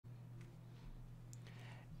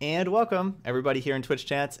And welcome everybody here in Twitch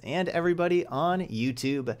chats and everybody on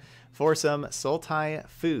YouTube for some Sultai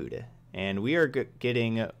food. And we are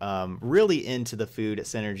getting really into the food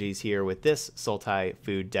synergies here with this Sultai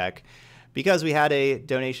food deck because we had a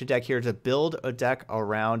donation deck here to build a deck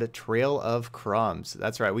around Trail of Crumbs.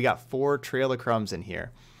 That's right, we got 4 Trail of Crumbs in here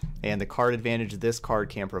and the card advantage this card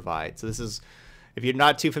can provide. So this is, if you're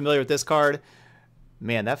not too familiar with this card,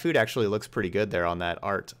 man, that food actually looks pretty good there on that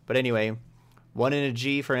art. But anyway, 1 in a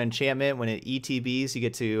G for an enchantment. When it ETBs, you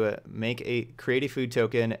get to create a food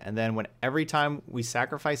token, and then every time we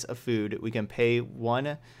sacrifice a food, we can pay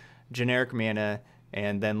 1 generic mana,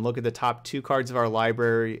 and then look at the top 2 cards of our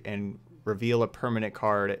library and reveal a permanent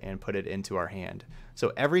card and put it into our hand.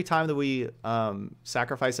 So every time that we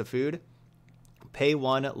sacrifice a food, pay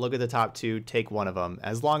 1, look at the top 2, take 1 of them,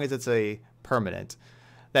 as long as it's a permanent.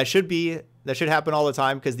 That should happen all the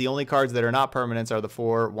time because the only cards that are not permanents are the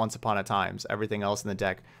 4 Once Upon a Times. Everything else in the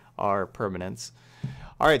deck are permanents.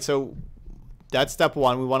 All right, so that's step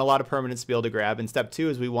 1. We want a lot of permanents to be able to grab. And step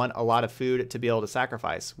 2 is we want a lot of food to be able to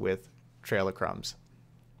sacrifice with Trail of Crumbs.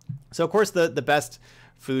 So, of course, the best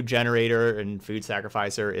food generator and food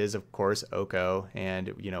sacrificer is, of course, Oko.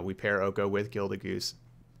 And, you know, we pair Oko with Gilded Goose.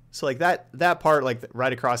 So, like, that part, like,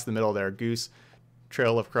 right across the middle there, Goose,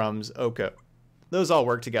 Trail of Crumbs, Oko. Those all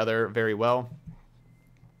work together very well.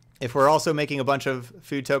 If we're also making a bunch of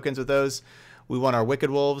food tokens with those, we want our Wicked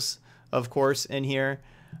Wolves, of course, in here.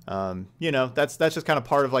 You know, that's just kind of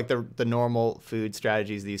part of like the normal food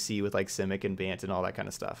strategies that you see with like Simic and Bant and all that kind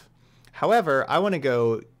of stuff. However, I want to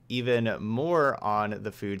go even more on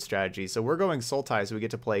the food strategy. So we're going Sultai, so we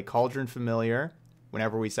get to play Cauldron Familiar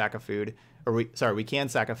whenever we sack a food. We can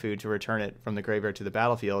sack a food to return it from the graveyard to the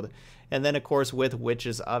battlefield. And then, of course, with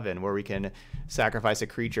Witch's Oven, where we can sacrifice a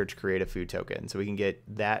creature to create a food token. So we can get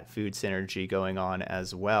that food synergy going on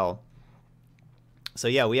as well. So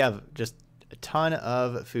yeah, we have just a ton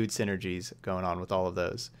of food synergies going on with all of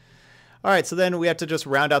those. All right, so then we have to just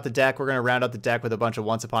round out the deck. We're going to round out the deck with a bunch of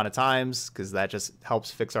Once Upon a Times, because that just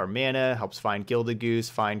helps fix our mana, helps find Gilded Goose,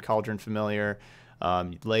 find Cauldron Familiar.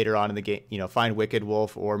 Later on in the game, you know, find Wicked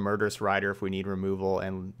Wolf or Murderous Rider if we need removal,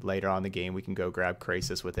 and later on in the game we can go grab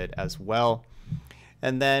Krasis with it as well.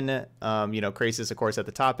 And then, you know, Krasis, of course, at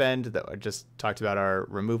the top end. That I just talked about our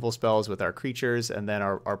removal spells with our creatures, and then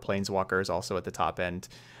our Planeswalkers also at the top end.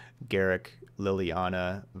 Garruk,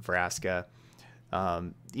 Liliana, Vraska.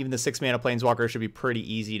 Even the 6-mana Planeswalker should be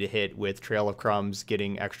pretty easy to hit with Trail of Crumbs,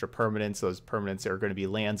 getting extra permanents. Those permanents are going to be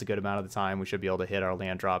lands a good amount of the time. We should be able to hit our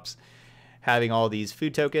land drops. Having all these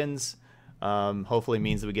food tokens hopefully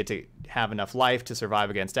means that we get to have enough life to survive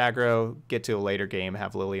against aggro, get to a later game,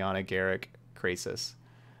 have Liliana, Garruk, Krasis,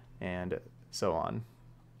 and so on.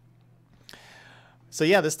 So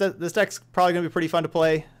yeah, this deck's probably going to be pretty fun to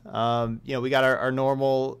play. You know, we got our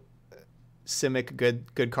normal Simic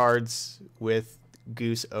good cards with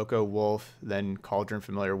Goose, Oko, Wolf, then Cauldron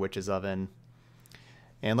Familiar, Witch's Oven.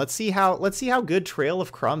 And let's see how good Trail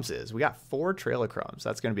of Crumbs is. We got 4 Trail of Crumbs.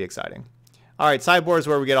 That's going to be exciting. All right, sideboard is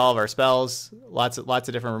where we get all of our spells. Lots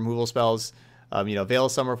of different removal spells. You know, Veil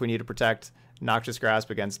of Summer if we need to protect. Noxious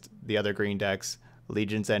Grasp against the other green decks.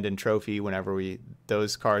 Legion's End and Trophy whenever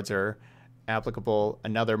those cards are applicable.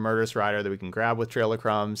 Another Murderous Rider that we can grab with Trail of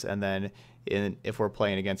Crumbs. And then if we're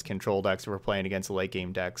playing against control decks, if we're playing against late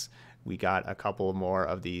game decks, we got a couple more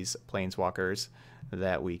of these Planeswalkers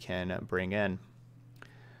that we can bring in.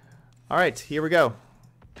 All right, here we go.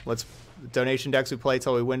 Donation decks we play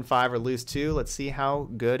till we win 5 or lose 2. Let's see how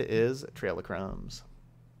good is Trail of Crumbs.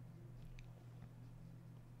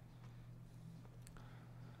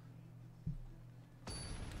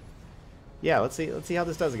 Yeah, let's see how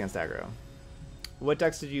this does against aggro. What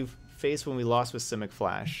decks did you face when we lost with Simic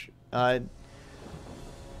Flash?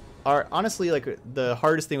 Honestly, like the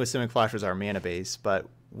hardest thing with Simic Flash was our mana base, but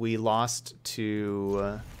we lost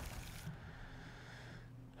to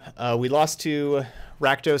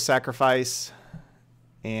Rakdos Sacrifice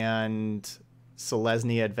and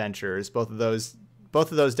Selesnya Adventures. Both of those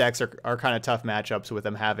decks are kind of tough matchups with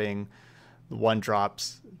them having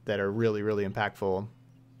 1-drops that are really, really impactful.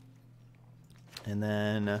 And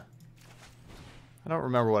then I don't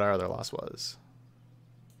remember what our other loss was.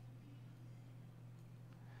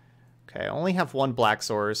 Okay, I only have 1 black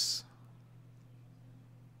source.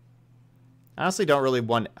 I honestly don't really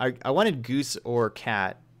want... I wanted Goose or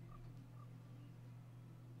Cat.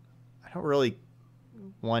 I don't really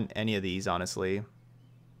want any of these, honestly. I'm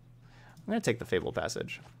going to take the Fabled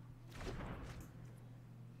Passage.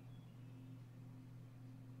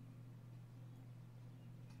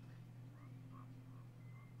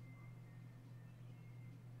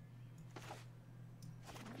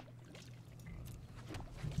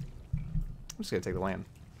 I'm just gonna take the land.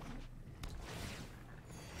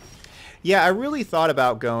 Yeah, I really thought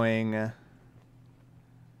about going...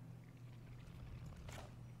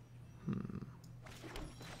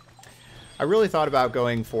 I really thought about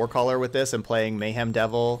going 4-color with this and playing Mayhem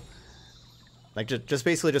Devil. Like, just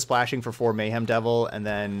basically just splashing for 4 Mayhem Devil and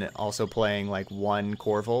then also playing, like, 1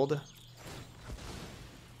 Corvold.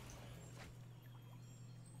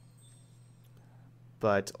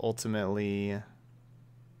 But ultimately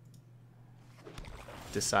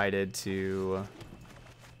decided to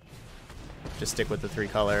just stick with the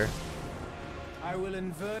 3-color. I will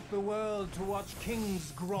invert the world to watch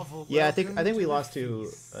kings grovel. Yeah, I think we lost to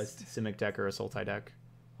a Simic deck or a Sultai deck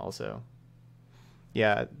also.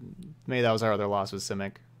 Yeah, maybe that was our other loss, was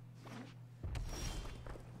Simic.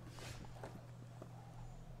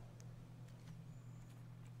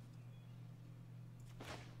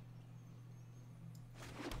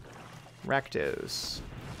 Rakdos.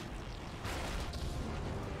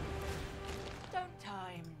 Don't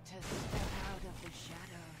time to step out of the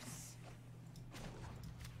shadows.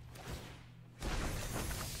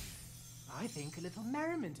 I think a little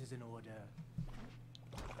merriment is in order.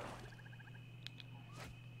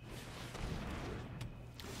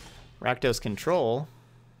 Rakdos control.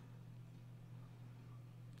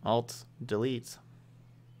 Alt delete.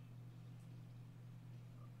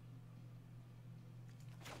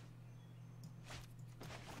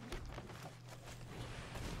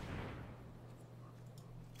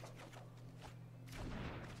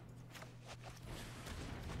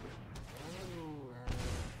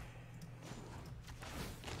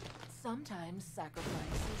 Sometimes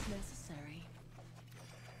sacrifice is necessary.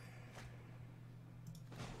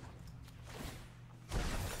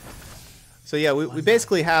 So yeah, we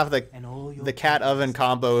basically have the cat oven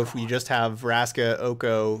combo. If we just have Vraska,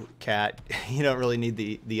 Oko, cat, you don't really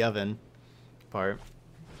need the oven part.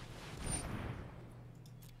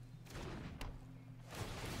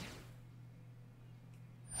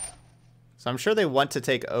 So I'm sure they want to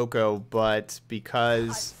take Oko, but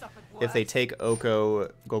because if they take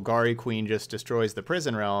Oko, Golgari Queen just destroys the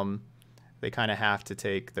prison realm, they kind of have to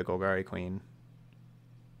take the Golgari Queen.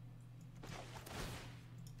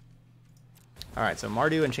 Alright, so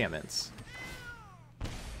Mardu enchantments.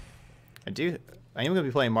 I am going to be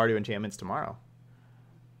playing Mardu enchantments tomorrow.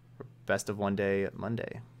 For best of one day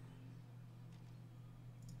Monday.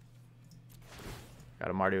 Got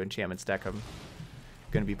a Mardu enchantments deck I'm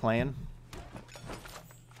going to be playing.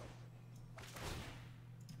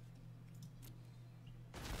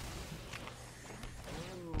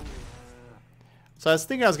 So I was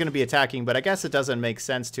thinking I was going to be attacking, but I guess it doesn't make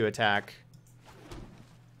sense to attack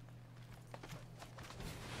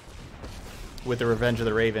with the Revenge of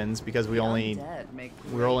the Ravens because we're only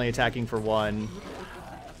attacking for 1.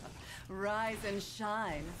 Rise and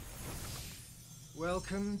shine.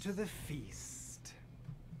 Welcome to the feast.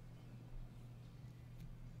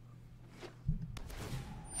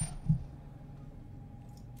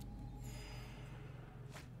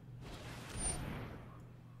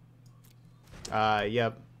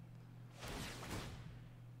 Yep.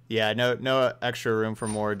 Yeah, no extra room for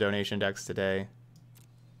more donation decks today.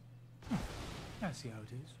 I see how it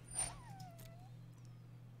is.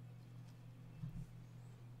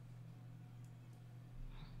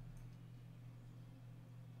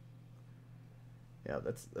 Yeah,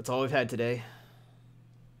 that's all we've had today.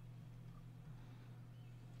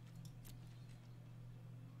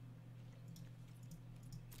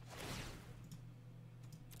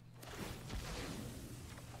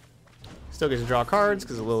 Still get to draw cards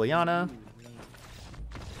because of Liliana.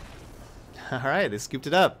 Alright, they scooped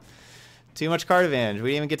it up. Too much card advantage.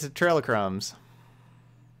 We didn't even get to Trail of Crumbs.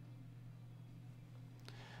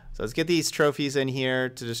 So let's get these trophies in here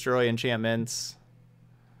to destroy enchantments.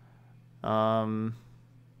 Maybe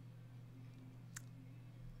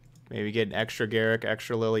get an extra Garruk,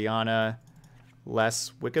 extra Liliana,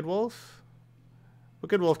 less Wicked Wolf.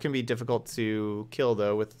 Wicked Wolf can be difficult to kill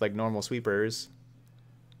though with like normal sweepers.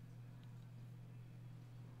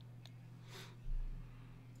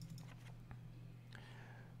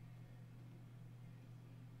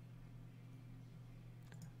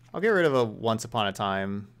 I'll get rid of a Once Upon a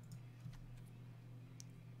Time.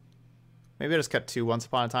 Maybe I'll just cut 2 Once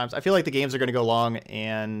Upon a Times. I feel like the games are going to go long,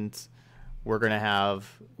 and we're going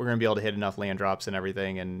to be able to hit enough land drops and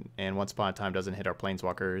everything, and Once Upon a Time doesn't hit our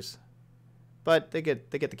Planeswalkers. But they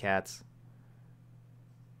get the cats.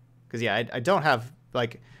 Because, yeah, I don't have,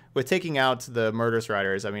 like, with taking out the Murderous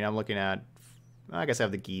Riders, I mean, I'm looking at, I guess I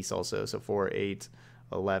have the Geese also, so 4, 8,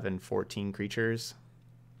 11, 14 creatures.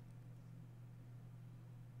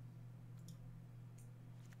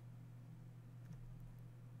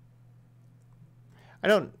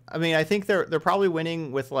 I mean, I think they're probably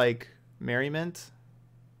winning with like merriment.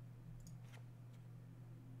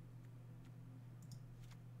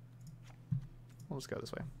 We'll just go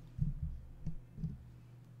this way.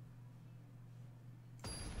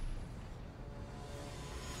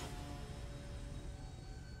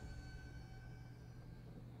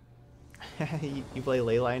 You play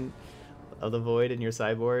Leyline of the Void in your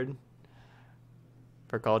sideboard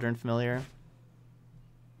for Cauldron Familiar.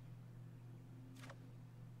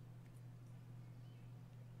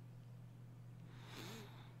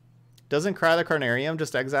 Doesn't Cry the Carnarium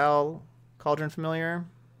just exile Cauldron Familiar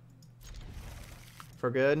for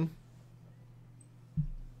good?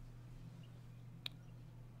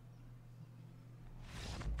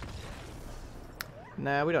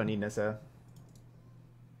 Nah, we don't need Nissa.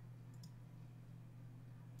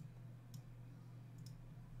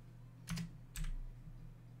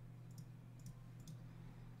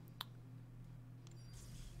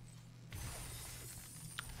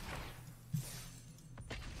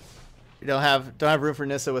 You don't have room for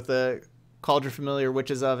Nissa with the Cauldron Familiar,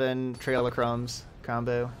 Witch's Oven, Trail of Crumbs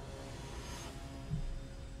combo.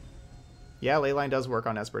 Yeah, Leyline does work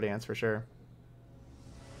on Esper Dance for sure.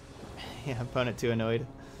 Yeah, opponent too annoyed.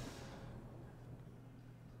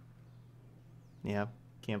 Yeah,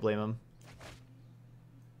 can't blame him.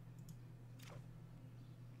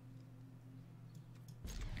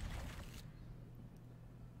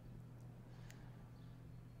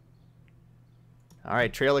 All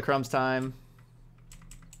right, Trail of Crumbs time.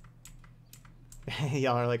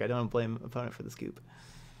 Y'all are like, I don't blame opponent for the scoop.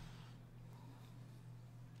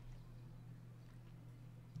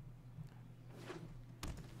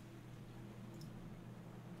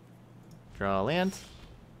 Draw a land.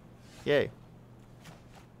 Yay.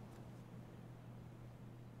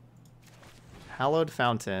 Hallowed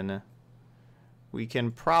Fountain. We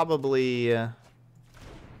can probably...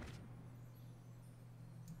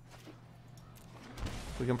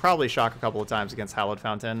 we can probably shock a couple of times against Hallowed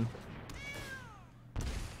Fountain.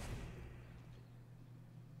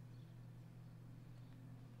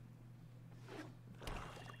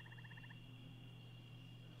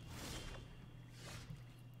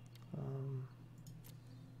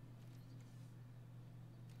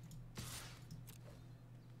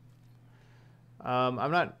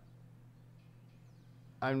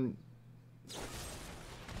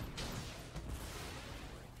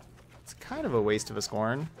 It's kind of a waste of a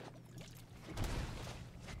Scorn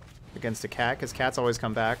against a cat, because cats always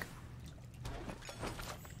come back.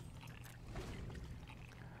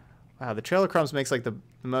 Wow, the Trail of Crumbs makes like the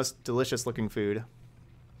most delicious looking food.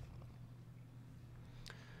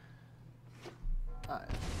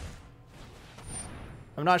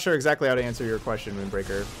 I'm not sure exactly how to answer your question,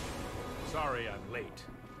 Moonbreaker. Sorry I'm late.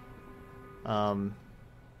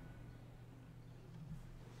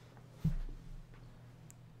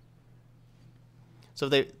 So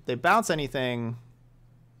if they bounce anything,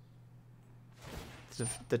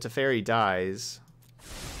 the Teferi dies.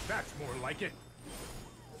 That's more like it.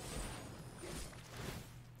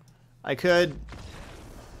 I could...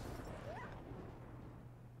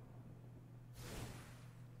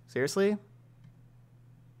 Seriously?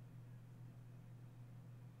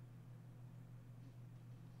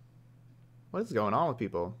 What is going on with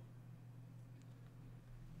people?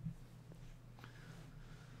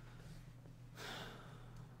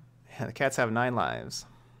 Yeah, the cats have 9 lives.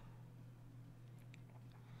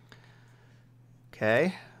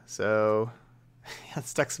 Okay, so... that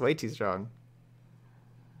stuck's way too strong.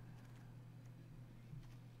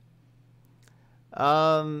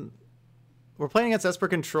 We're playing against Esper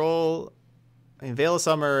Control. I mean, Veil of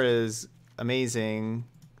Summer is amazing.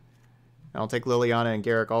 I'll take Liliana and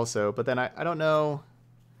Garrick also, but then I don't know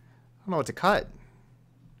what to cut.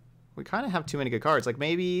 We kind of have too many good cards. Like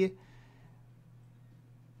maybe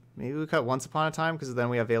we cut Once Upon a Time because then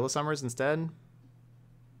we have Veil of Summers instead.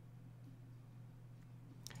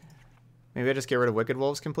 Maybe I just get rid of Wicked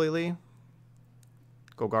Wolves completely.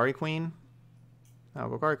 Golgari Queen. Oh,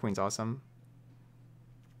 Golgari Queen's awesome.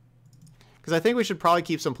 Because I think we should probably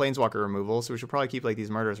keep some Planeswalker removal, so we should probably keep like these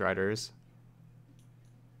Murderous Riders.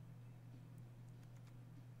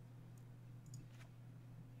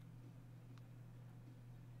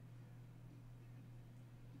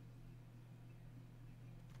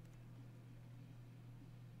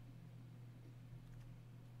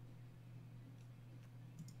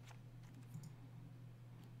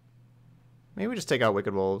 Maybe we just take out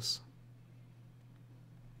Wicked Wolves.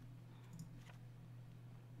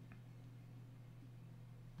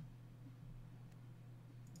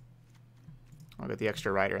 I'll get the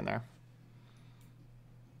extra rider in there.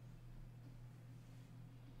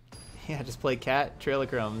 Yeah, just play cat, Trail of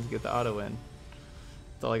Crumbs, get the auto win.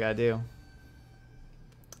 That's all I gotta do.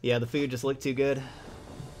 Yeah, the food just looked too good.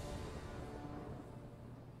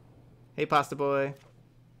 Hey, Pasta Boy.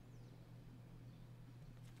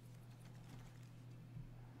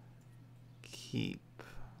 Keep.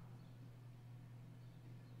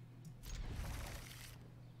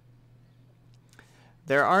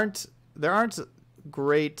 There aren't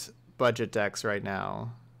great budget decks right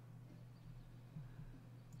now.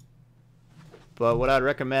 But what I'd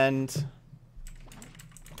recommend,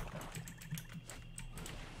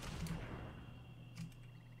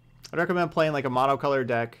 playing like a monocolor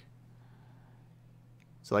deck.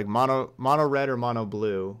 So like mono red or mono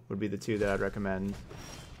blue would be the two that I'd recommend.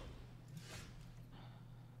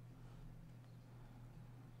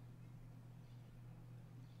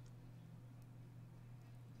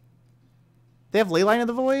 They have Leyline of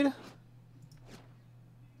the Void?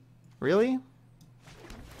 Really?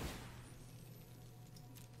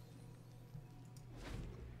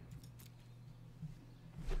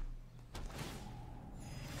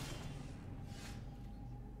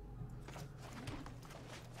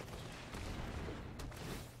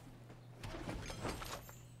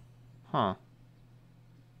 Huh.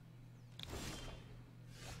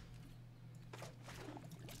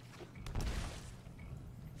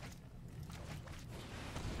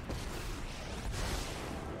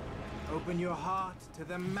 Open your heart to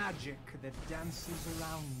the magic that dances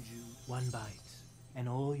around you. One bite, and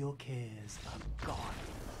all your cares are gone.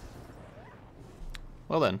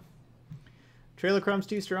 Well then. Trail of Crumbs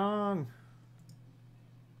too strong.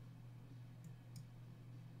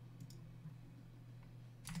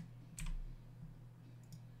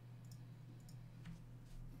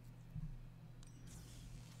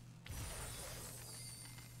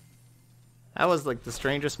 That was like the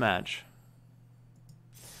strangest match.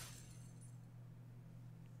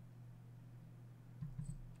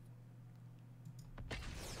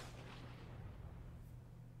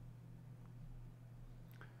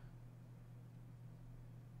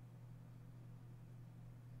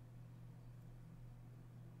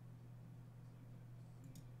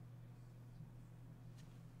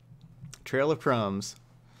 Trail of Crumbs.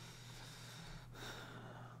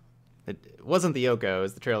 It wasn't the Yoko, it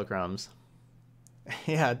was the Trail of Crumbs.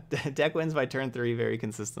 Yeah, deck wins by turn 3 very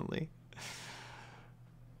consistently.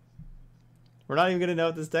 We're not even going to know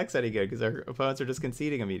if this deck's any good because our opponents are just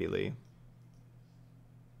conceding immediately.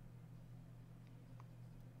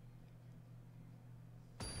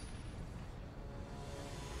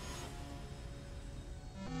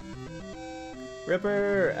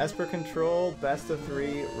 Ripper, Esper Control, best of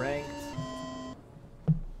 3, ranked.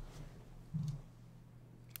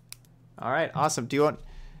 All right, awesome. Do you want...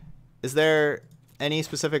 Is there any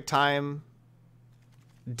specific time,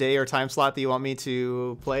 day or time slot that you want me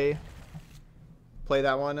to play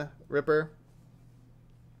that one, Ripper?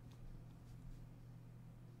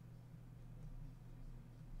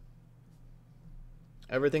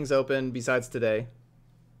 Everything's open besides today.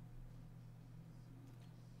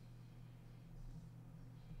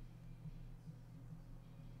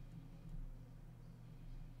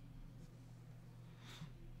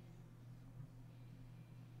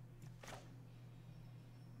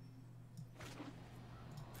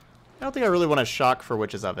 I don't think I really want to shock for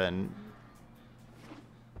Witch's Oven.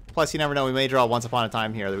 Plus, you never know, we may draw Once Upon a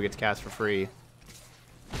Time here that we get to cast for free.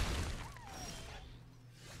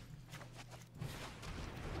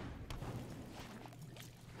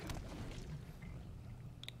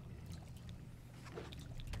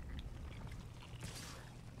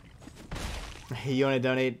 You want to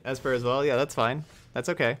donate Esper as well? Yeah, that's fine. That's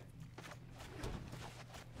okay.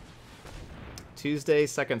 Tuesday,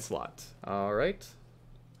 second slot. All right.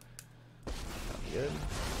 Good.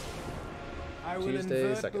 I will Tuesday,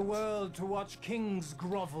 invert second. the world to watch kings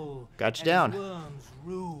grovel. Got you and down. Worms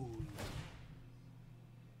rule.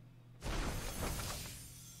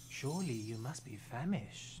 Surely you must be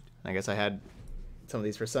famished. I guess I had some of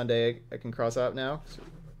these for Sunday. I can cross out now. So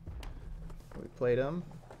we played them.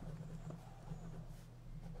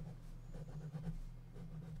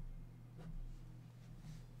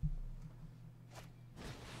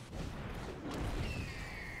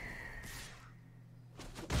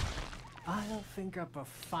 I'll think up a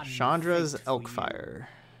fun Chandra's fate for you. Elkfire.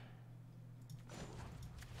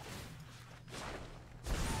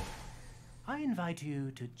 I invite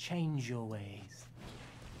you to change your ways.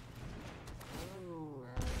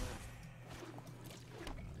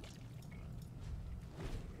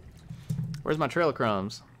 Where's my Trail of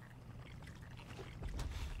Crumbs?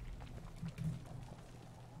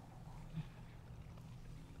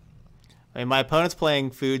 mean, my opponent's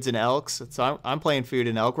playing foods and elks, so I'm playing food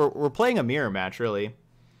and elk. We're playing a mirror match, really.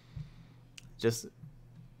 Just,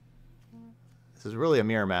 this is really a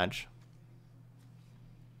mirror match.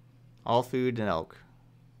 All food and elk.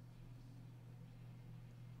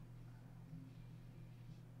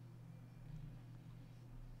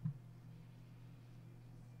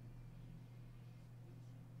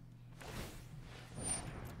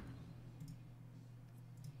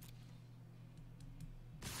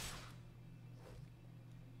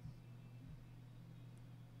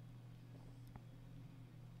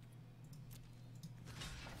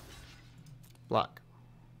 Block.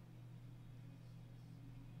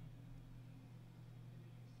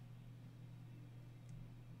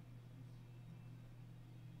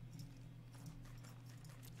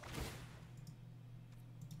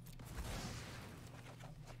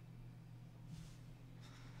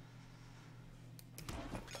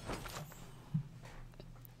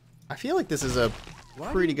 I feel like this is a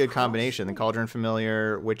pretty good combination. The Cauldron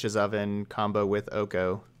Familiar, Witch's Oven combo with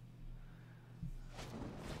Oko.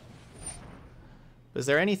 Is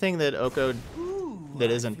there anything that Oko that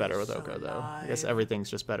isn't better with Oko, though? I guess everything's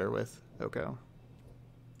just better with Oko.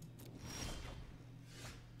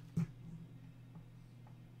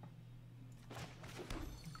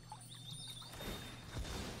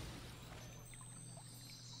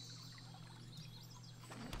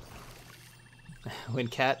 When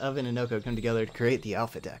Cat, Oven, and Oko come together to create the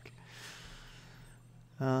Alpha deck.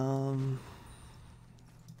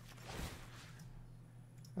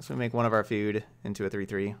 Let's make one of our food into a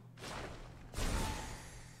 3/3.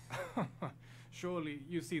 Surely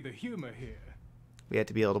you see the humor here. We had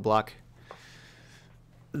to be able to block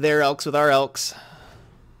their elks with our elks.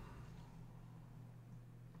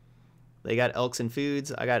 They got elks and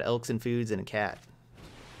foods. I got elks and foods and a cat.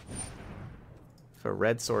 For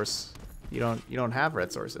red source, you don't have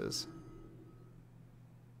red sources.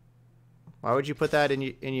 Why would you put that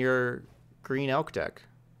in your green elk deck?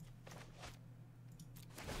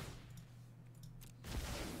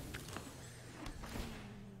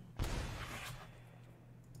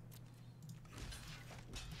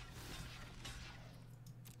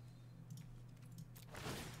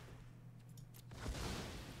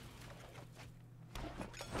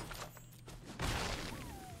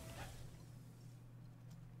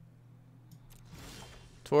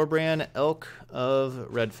 Torbran, Elk of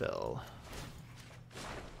Redfill.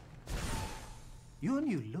 Your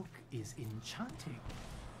new look is enchanting.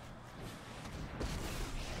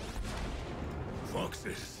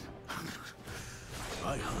 Foxes.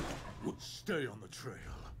 I hunt. Stay on the trail.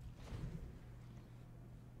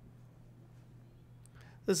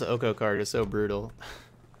 This Oko card is so brutal.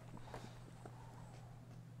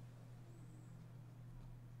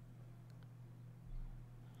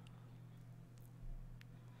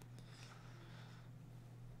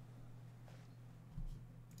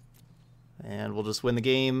 And we'll just win the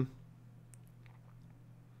game.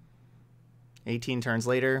 18 turns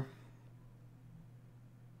later.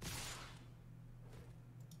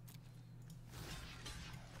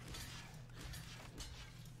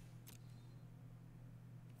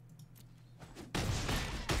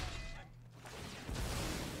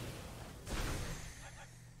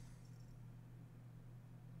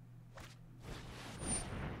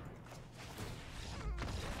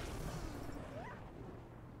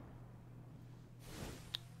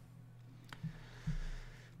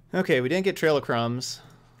 Okay, we didn't get Trail of Crumbs,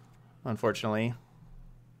 unfortunately.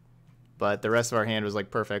 But the rest of our hand was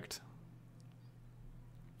like perfect.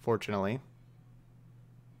 Fortunately.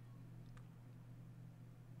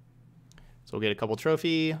 So we'll get a couple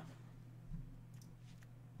trophy.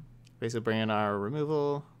 Basically bring in our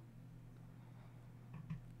removal.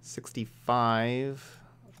 65.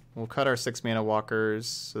 We'll cut our 6 mana walkers.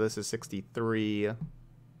 So this is 63.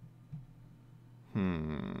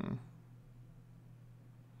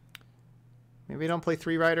 Maybe don't play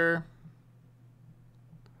 3-Rider.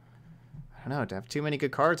 I don't know, to have too many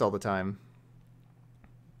good cards all the time.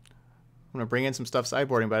 I'm going to bring in some stuff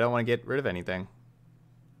sideboarding, but I don't want to get rid of anything.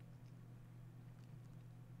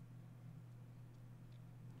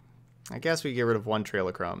 I guess we get rid of one Trail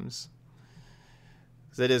of Crumbs.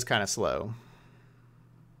 Because it is kind of slow.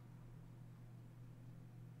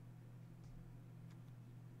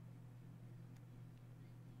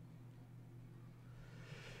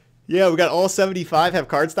 Yeah, we got all 75 have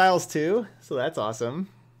card styles too, so that's awesome.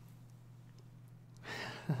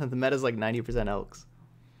 The meta's like 90% elks.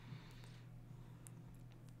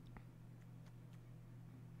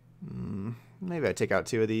 Maybe I take out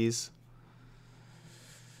 2 of these.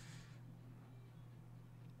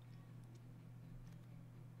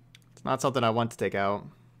 It's not something I want to take out.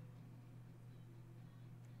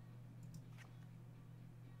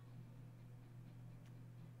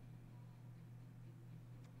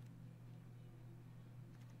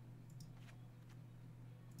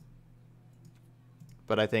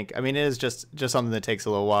 but I think, I mean, it is just something that takes a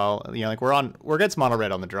little while. You know, like we're against mono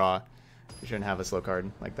red on the draw. We shouldn't have a slow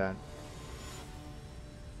card like that.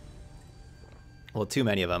 Well, too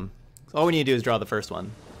many of them. All we need to do is draw the first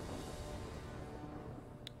one.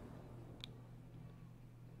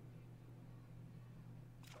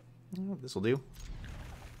 This will do.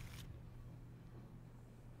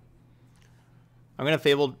 I'm gonna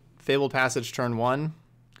Fabled Passage turn 1.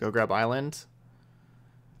 Go grab Island.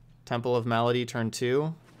 Temple of Malady turn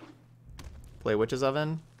 2. Play Witch's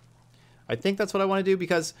Oven. I think that's what I want to do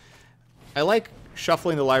because I like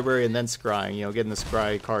shuffling the library and then scrying. You know, getting the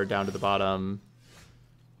scry card down to the bottom.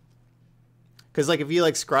 Because like if you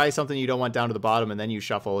like scry something you don't want down to the bottom and then you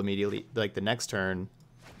shuffle immediately like the next turn,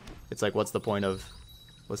 it's like what's the point of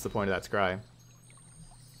that scry?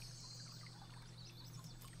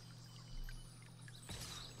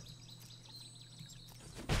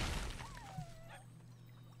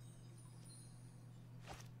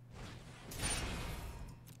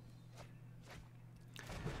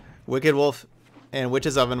 Wicked Wolf and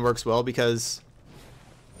Witch's Oven works well because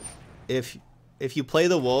if you play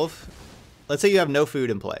the wolf, let's say you have no food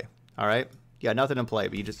in play, all right? You got nothing in play,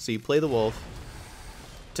 but you play the wolf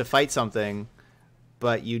to fight something,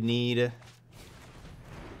 but you need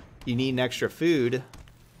an extra food.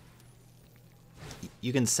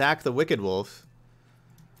 You can sack the Wicked Wolf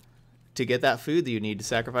to get that food that you need to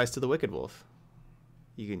sacrifice to the Wicked Wolf.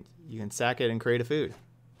 You can sack it and create a food.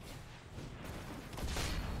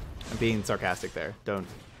 I'm being sarcastic there. Don't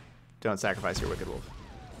sacrifice your Wicked Wolf.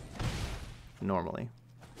 Normally.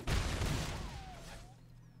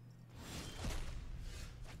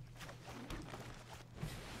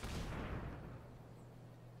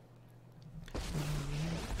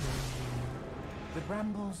 The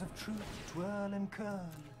brambles of truth twirl and curl,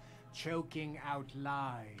 choking out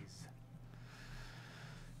lies.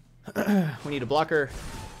 We need a blocker.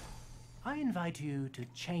 I invite you to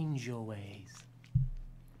change your ways.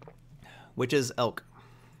 Witch's Elk.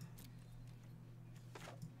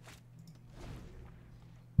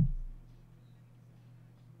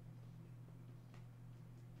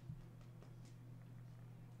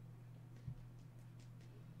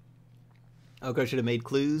 Oko should have made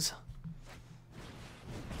clues.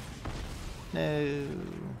 No.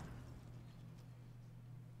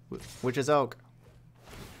 Witch's Elk.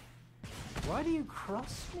 Why do you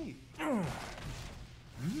cross me?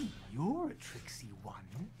 You're a tricksy one.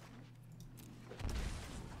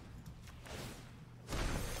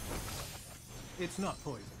 It's not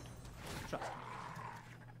poisoned. Trust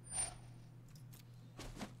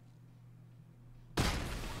me.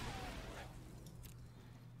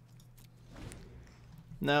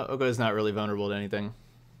 No, Oko is not really vulnerable to anything.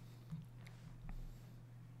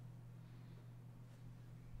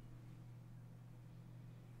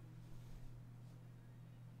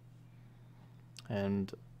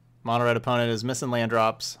 And mono red opponent is missing land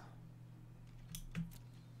drops.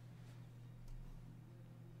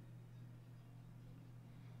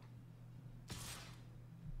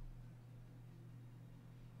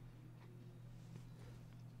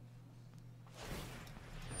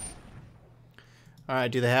 All right,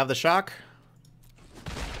 do they have the shock?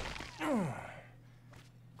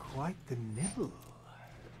 Quite the nibble.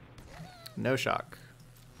 No shock.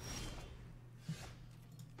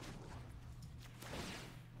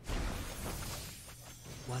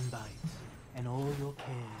 One bite, and all your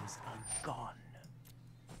cares are gone.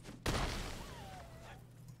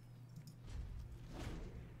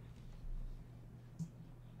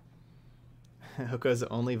 Oko's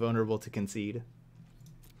only vulnerable to concede.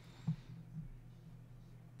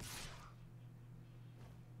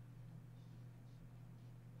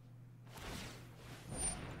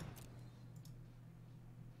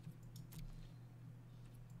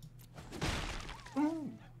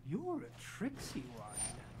 You're a tricksy one.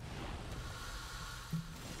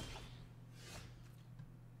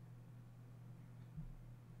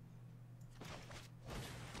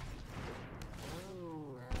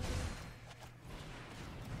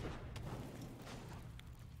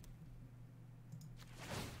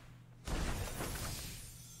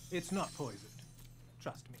 It's not poisoned.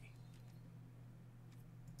 Trust me.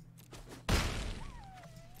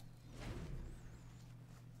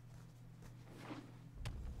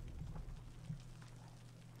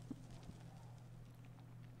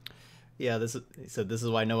 Yeah, he said this is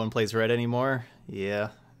why no one plays red anymore. Yeah,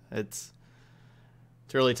 it's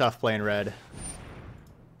really tough playing red.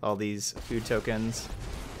 All these food tokens.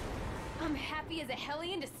 I'm happy as a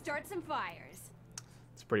hellion to start some fires.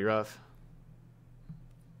 It's pretty rough.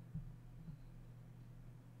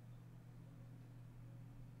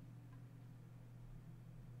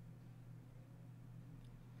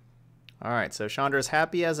 Alright, so Chandra's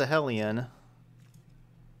happy as a hellion.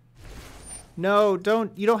 No,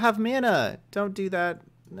 don't. You don't have mana. Don't do that.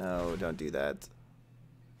 No, don't do that.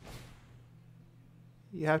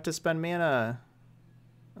 You have to spend mana.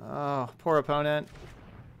 Oh, poor opponent.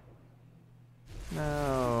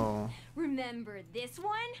 No. Remember this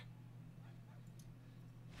one?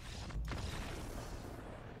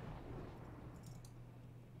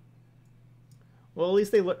 Well, at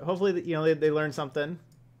least they hopefully you know they learn something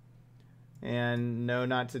and know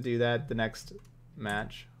not to do that the next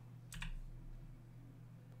match.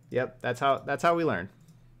 Yep, that's how we learn.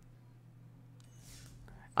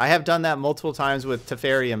 I have done that multiple times with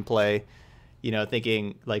Teferi in play. You know,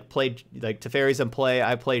 thinking like Teferi's in play,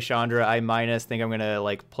 I play Chandra, I minus, think I'm gonna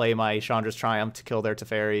like play my Chandra's Triumph to kill their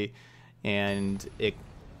Teferi, and it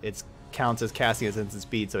counts as casting as instant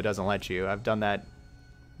speed, so it doesn't let you. I've done that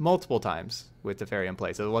multiple times with Teferi in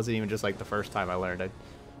play, so it wasn't even just like the first time I learned. I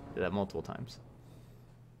did that multiple times.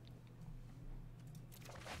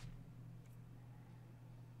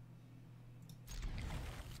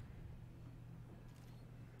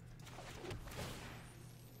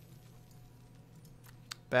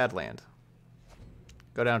 Badland.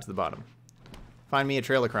 Go down to the bottom. Find me a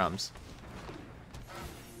trail of crumbs.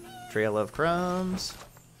 Trail of crumbs.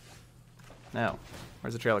 No.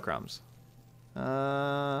 Where's the trail of crumbs? He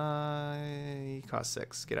cost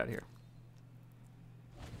 6. Get out of here.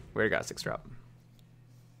 Where got 6 drop?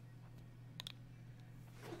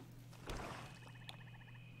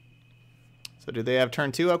 So do they have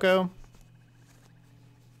turn 2, Oko?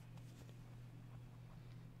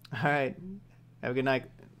 Alright. Have a good night,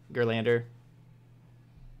 Gerlander.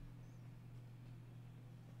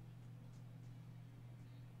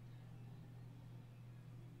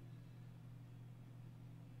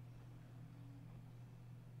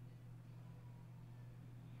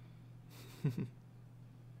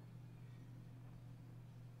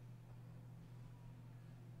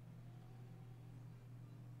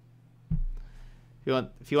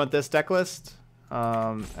 If you want this deck list,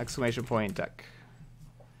 exclamation point deck.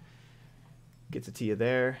 Gets it to you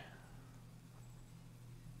there.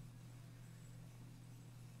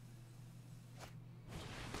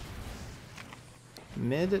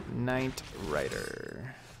 Midnight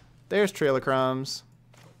Rider. There's Trail of Crumbs.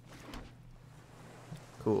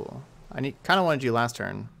 Cool. I kind of wanted you last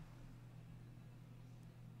turn.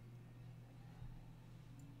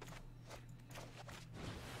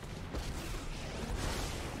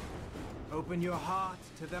 Open your heart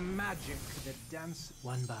to the magic that dance.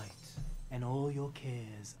 One bite, and all your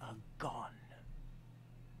cares are gone.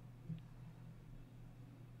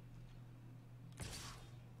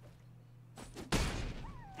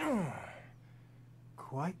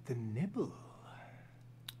 Quite the nibble.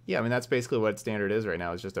 Yeah, I mean that's basically what standard is right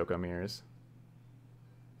now. Is just Oko mirrors.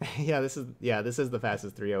 This is the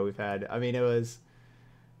fastest 3-0 we've had. I mean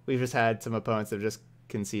we've just had some opponents that have just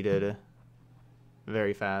conceded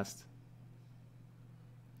very fast.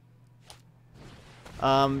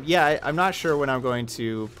 I'm not sure when I'm going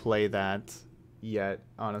to play that yet,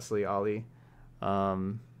 honestly, Ollie.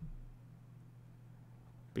 But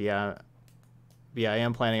I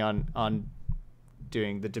am planning on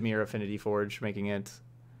doing the Dimir Affinity Forge,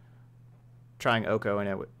 trying Oko in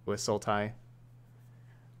it with Sultai.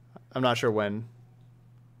 I'm not sure when.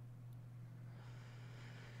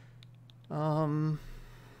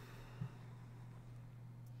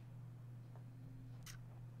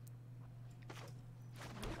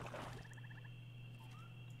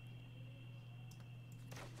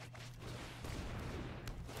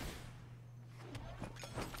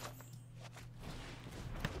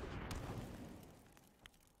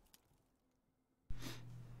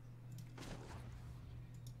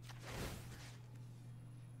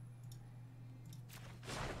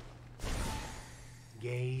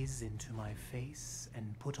 Gaze into my face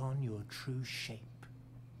and put on your true shape.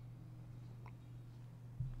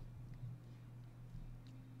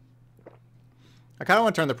 I kind of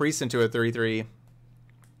want to turn the Priest into a 3/3.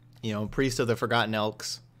 You know, Priest of the Forgotten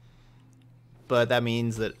Elks. But that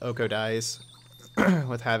means that Oko dies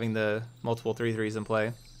with having the multiple 3/3s in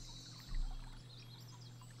play.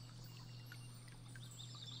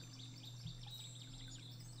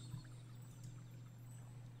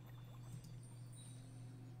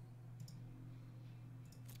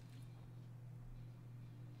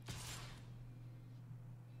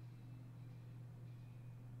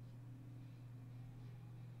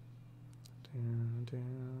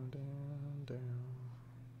 Down.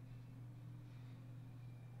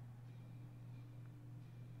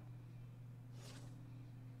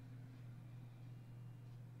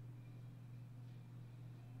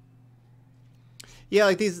 Yeah,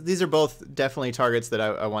 like these are both definitely targets that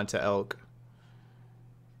I want to elk.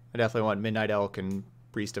 I definitely want Midnight Elk and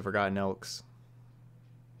Priest of Forgotten Elks.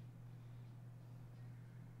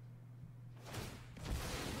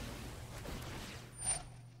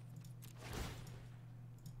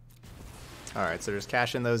 Alright, so just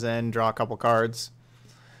cashing those in, draw a couple cards.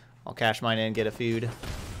 I'll cash mine in, get a food.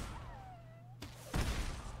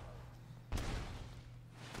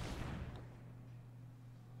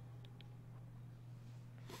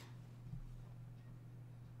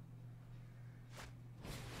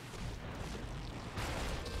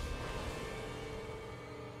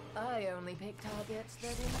 I only pick targets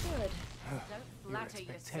that are good. Don't Your flatter yourself.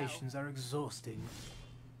 expectations are exhausting.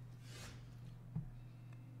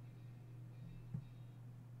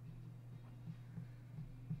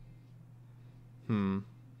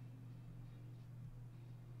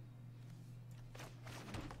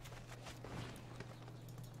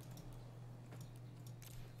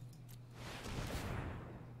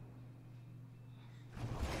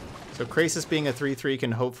 So Krasis being a 3/3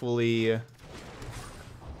 can hopefully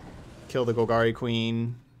kill the Golgari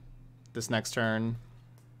Queen this next turn.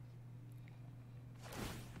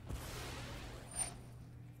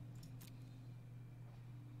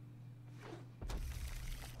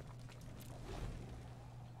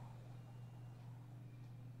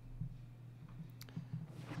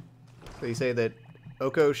 So you say that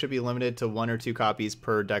Oko should be limited to 1 or 2 copies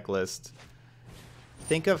per deck list.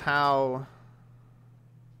 Think of how...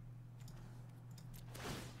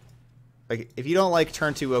 Like, if you don't like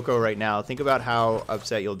turn 2 Oko right now, think about how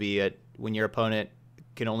upset you'll be at when your opponent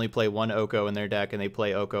can only play 1 Oko in their deck and they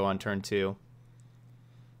play Oko on turn 2.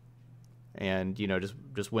 And, you know,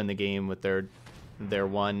 just win the game with their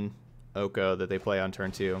 1 Oko that they play on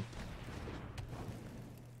turn 2.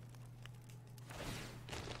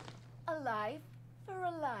 A life for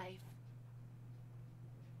a life.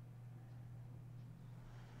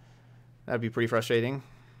 That'd be pretty frustrating.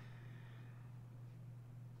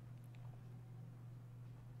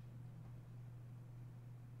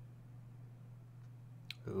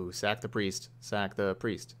 Ooh, sack the priest. Sack the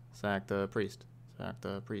priest. Sack the priest. Sack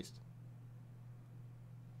the priest.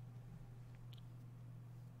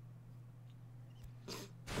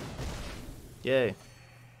 Yay.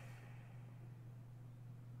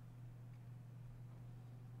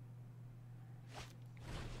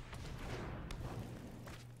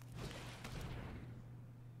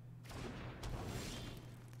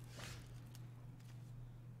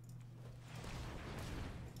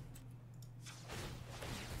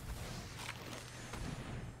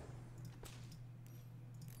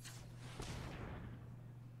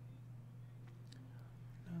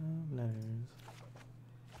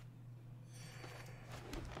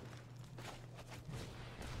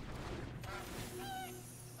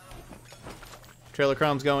 Trailer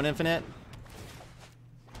Crumbs going infinite.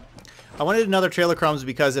 I wanted another Trailer Crumbs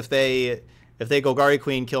because if they Golgari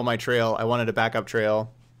Queen kill my trail, I wanted a backup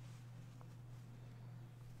trail.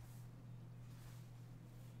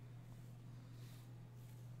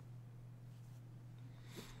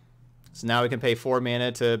 So now we can pay 4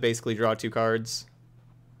 mana to basically draw 2 cards.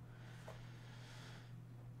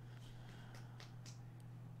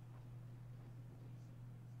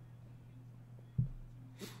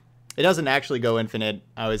 It doesn't actually go infinite.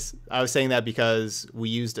 I was saying that because we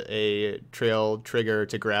used a trail trigger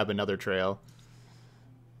to grab another trail.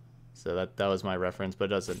 So that was my reference,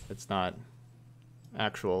 but it's not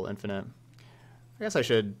actual infinite. I guess I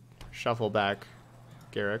should shuffle back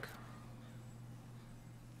Garrick.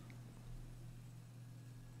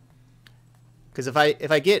 Because if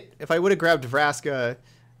I would have grabbed Vraska,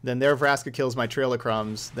 then their Vraska kills my Trail of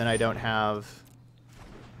Crumbs, then I don't have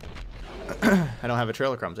a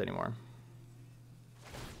Trail of Crumbs anymore.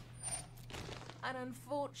 An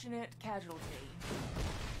unfortunate casualty.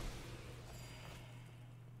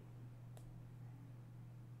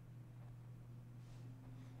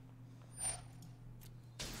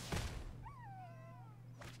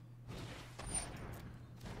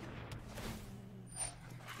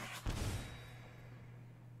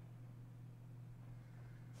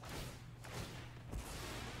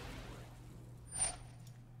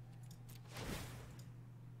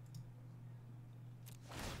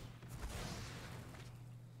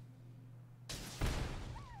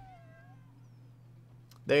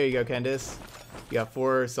 There you go, Candice. You got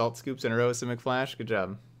 4 salt scoops in a row, Simic Flash. Good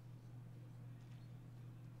job.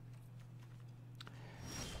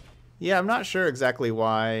 Yeah, I'm not sure exactly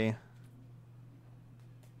why.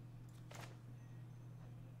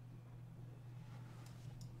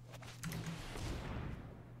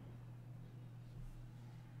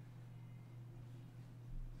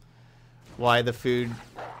 why the food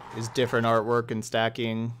is different artwork and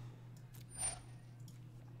stacking.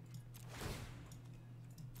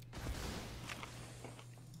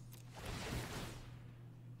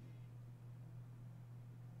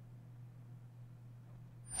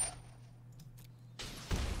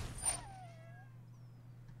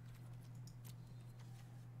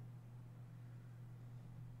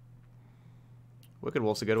 Wicked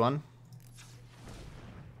Wolf's a good one.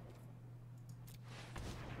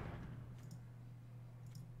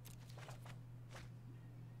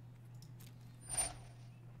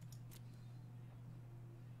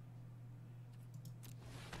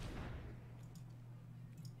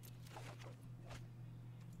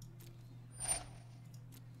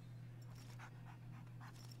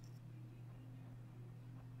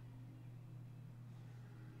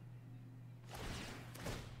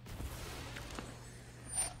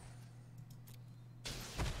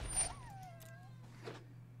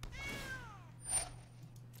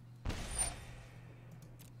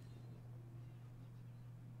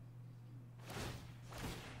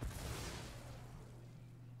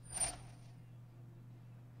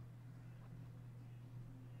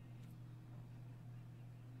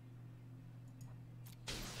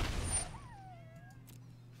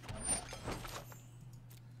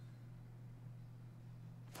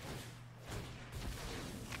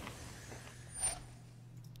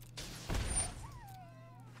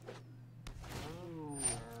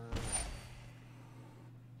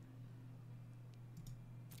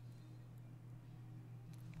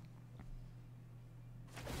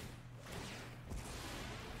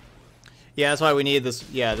 Yeah, that's why we need this.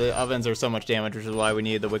 Yeah, the ovens are so much damage, which is why we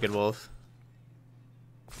need the Wicked Wolf.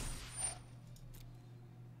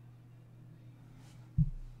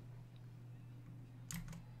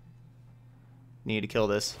 Need to kill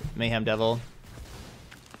this Mayhem Devil.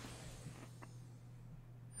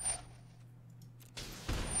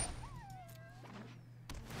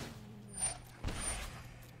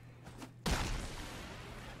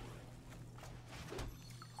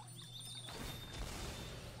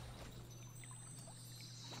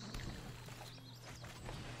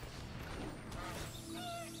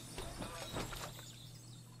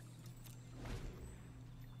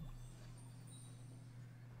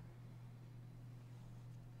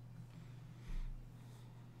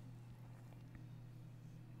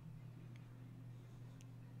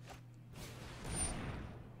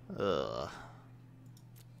 Ugh.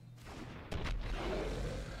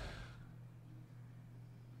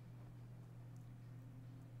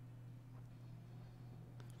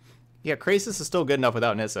 Yeah, Krasis is still good enough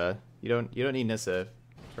without Nissa. You don't need Nissa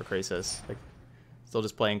for Krasis. Like, still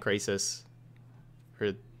just playing Krasis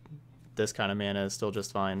for this kind of mana is still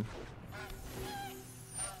just fine.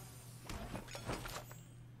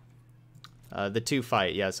 The two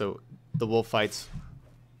fight, yeah, so the wolf fights.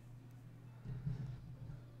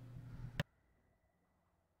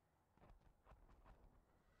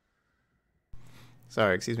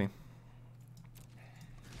 Sorry, excuse me.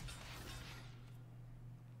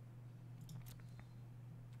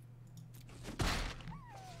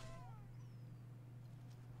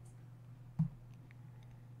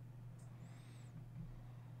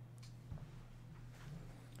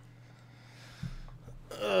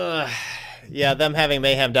 Yeah, them having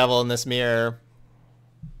Mayhem Devil in this mirror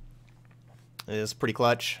is pretty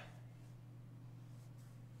clutch.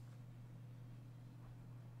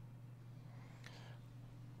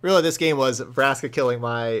 Really, this game was Vraska killing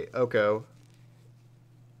my Oko.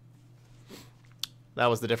 That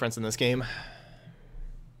was the difference in this game.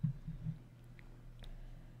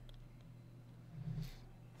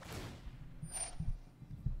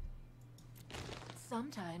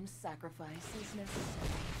 Sometimes sacrifice is necessary.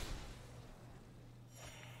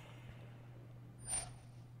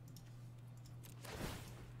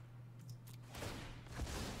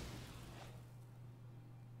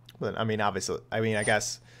 But, I mean, obviously, I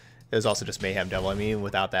guess it was also just Mayhem Devil. I mean,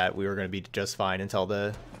 without that, we were going to be just fine until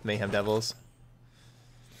the Mayhem Devils.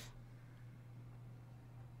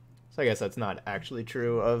 So I guess that's not actually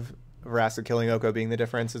true of Vraska killing Oko being the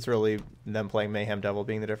difference. It's really them playing Mayhem Devil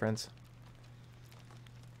being the difference.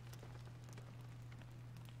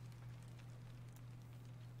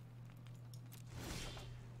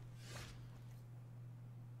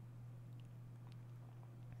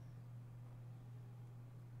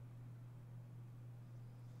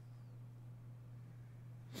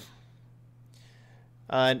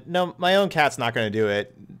 No, my own cat's not going to do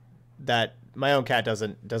it. That my own cat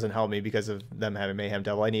doesn't help me because of them having Mayhem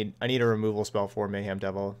Devil. I need a removal spell for Mayhem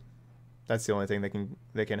Devil. That's the only thing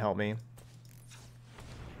that can help me.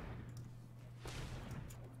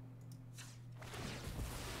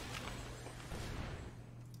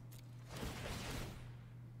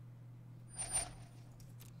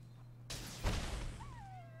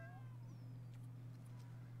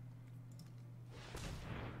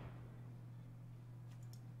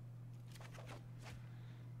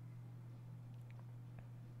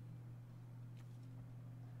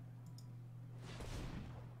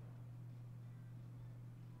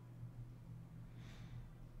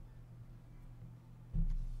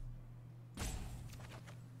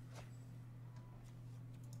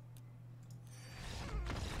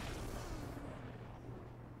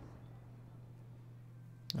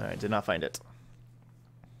 All right, did not find it.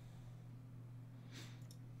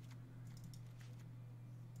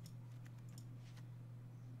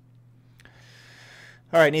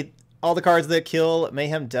 All right, need all the cards that kill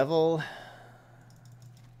Mayhem Devil.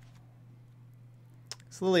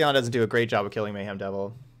 So Liliana doesn't do a great job of killing Mayhem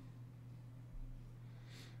Devil.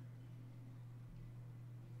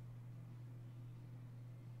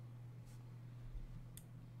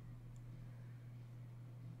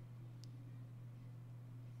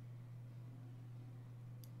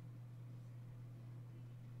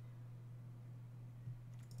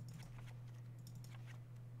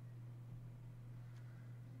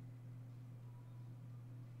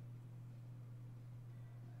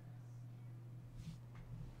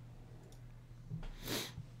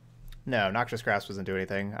 No, Noxious Grasp doesn't do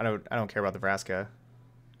anything. I don't care about the Vraska.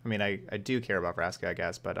 I mean, I do care about Vraska, I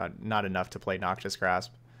guess, but not enough to play Noxious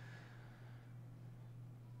Grasp.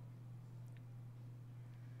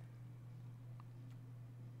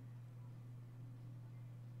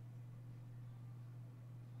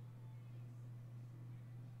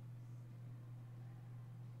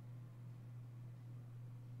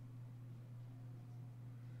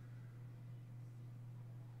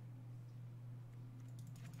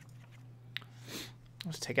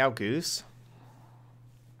 Let's take out Goose.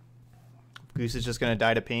 Goose is just going to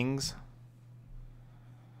die to pings.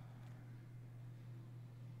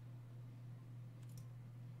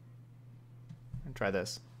 And try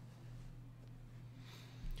this.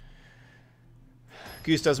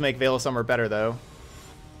 Goose does make Veil of Summer better, though.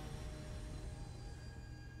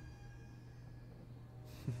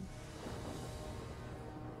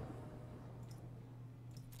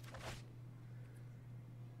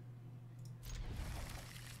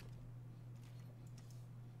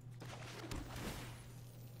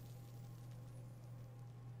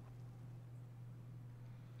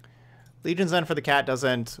 Legion's End for the cat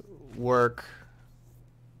doesn't work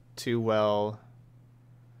too well.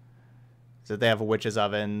 So if they have a Witch's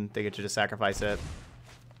Oven, they get to just sacrifice it.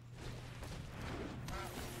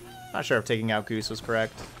 Not sure if taking out Goose was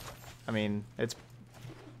correct. I mean, it's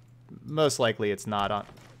most likely it's not on.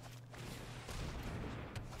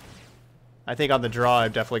 I think on the draw,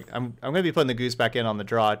 I'm going to be putting the Goose back in on the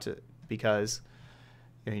draw because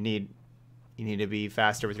you need to be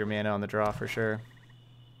faster with your mana on the draw for sure.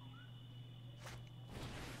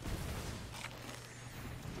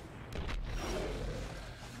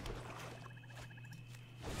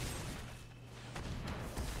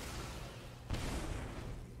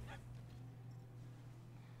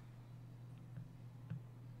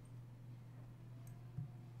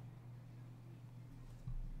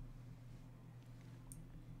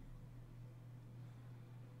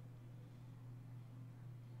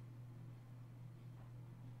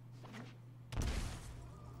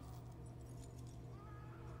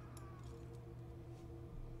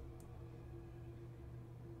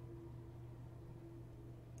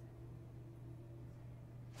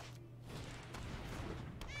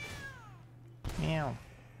 Meow.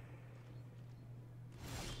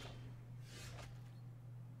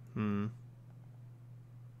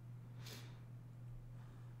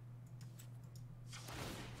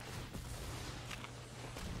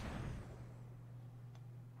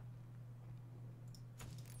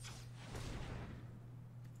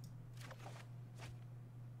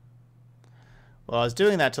 Well, I was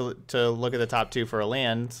doing that to look at the top two for a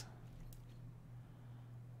land,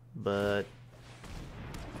 but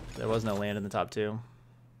there was no land in the top two.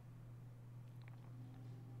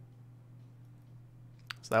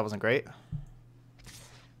 So that wasn't great.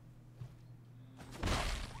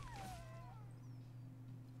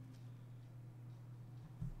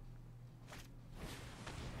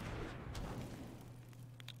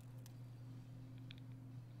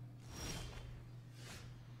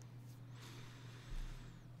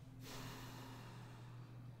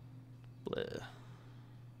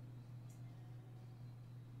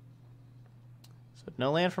 So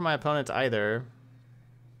no land for my opponents either.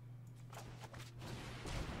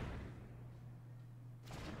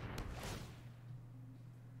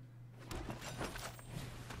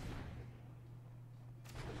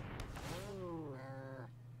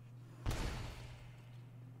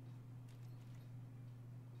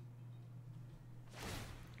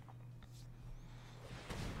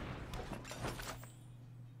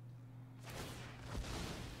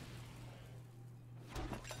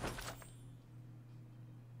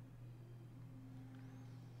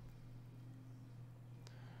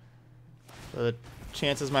 The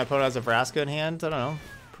chances my opponent has a Vraska in hand, I don't know,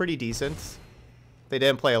 pretty decent. They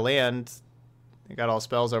didn't play a land. They got all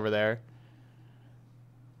spells over there.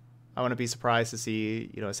 I wouldn't be surprised to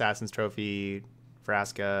see, Assassin's Trophy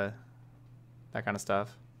Vraska, that kind of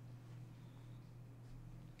stuff.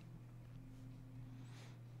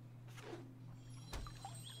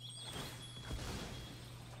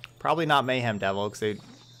 Probably not Mayhem Devil, because they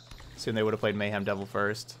assume they would have played Mayhem Devil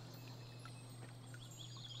first.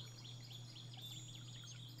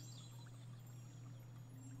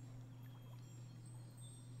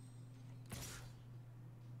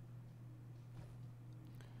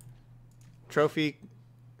 Trophy,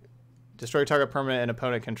 destroy target permanent and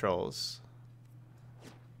opponent controls.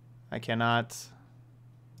 I cannot.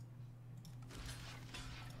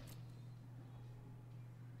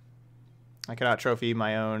 I cannot trophy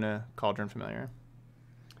my own Cauldron Familiar.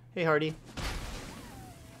 Hey, Hardy.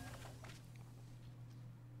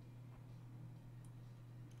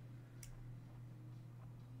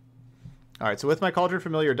 Alright, so with my Cauldron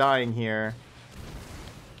Familiar dying here,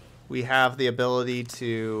 we have the ability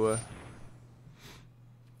to...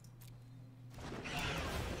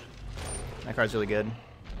 That card's really good.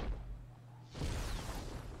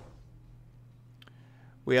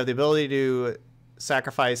 We have the ability to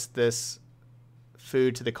sacrifice this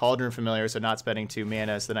food to the Cauldron Familiar, so not spending 2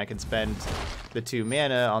 mana, so then I can spend the 2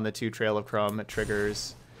 mana on the 2 Trail of Crumb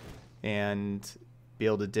triggers and be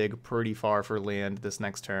able to dig pretty far for land this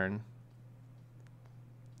next turn.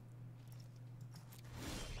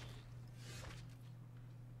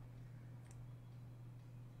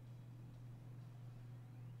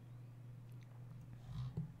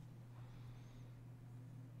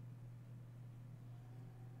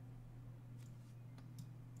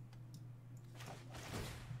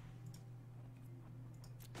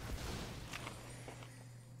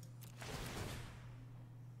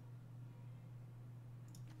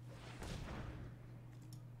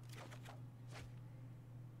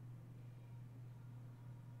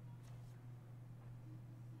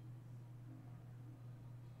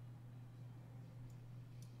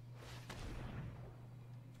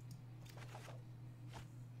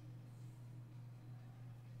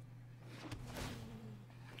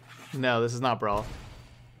 No, this is not Brawl.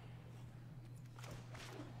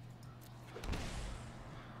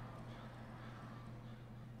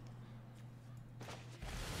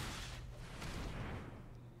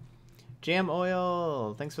 Jam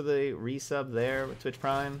Oil, thanks for the resub there with Twitch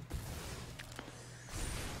Prime.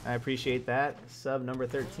 I appreciate that. Sub number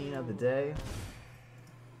 13 of the day.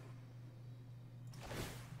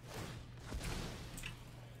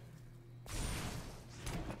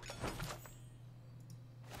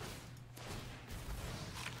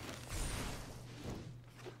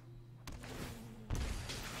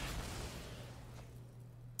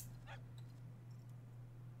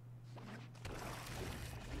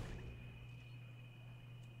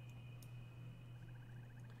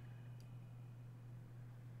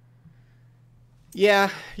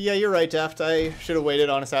 Yeah, you're right, Deft. I should have waited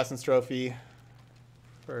on Assassin's Trophy.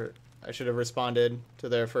 I should have responded to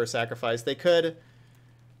their first sacrifice. They could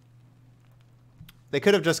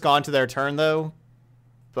have just gone to their turn, though,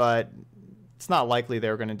 but it's not likely they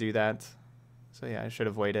were going to do that. So yeah, I should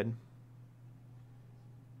have waited.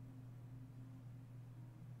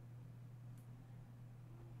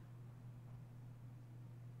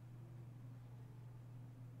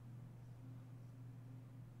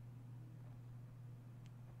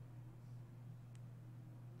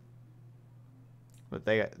 But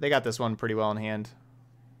they got this one pretty well in hand,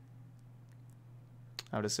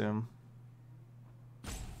 I would assume.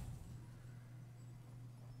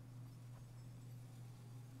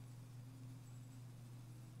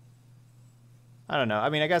 I don't know. I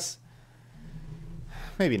mean, I guess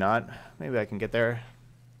maybe not. Maybe I can get there.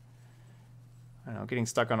 I don't know. Getting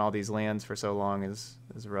stuck on all these lands for so long is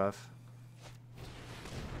rough.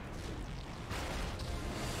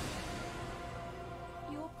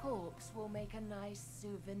 Will make a nice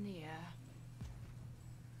souvenir.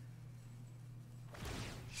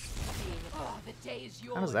 Oh, the day is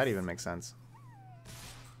yours. How does that even make sense?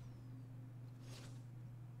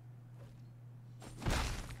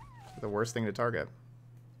 The worst thing to target.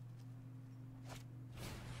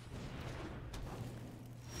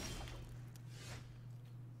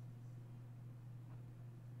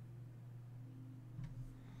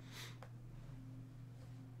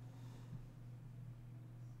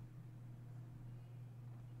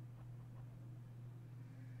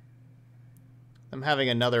 Them having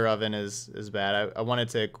another oven is bad. I wanted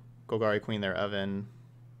to Golgari Queen their oven.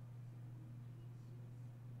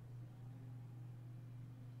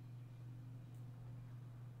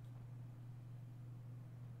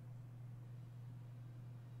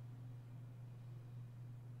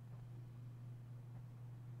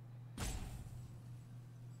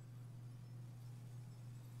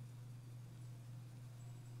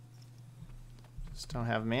 Just don't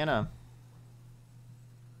have mana.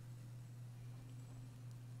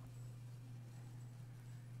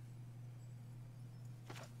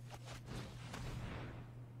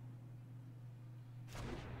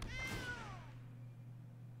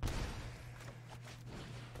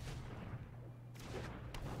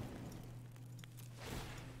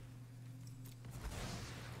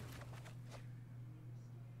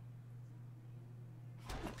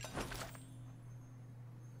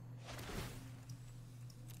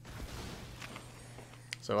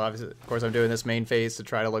 So obviously, of course, I'm doing this main phase to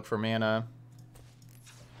try to look for mana.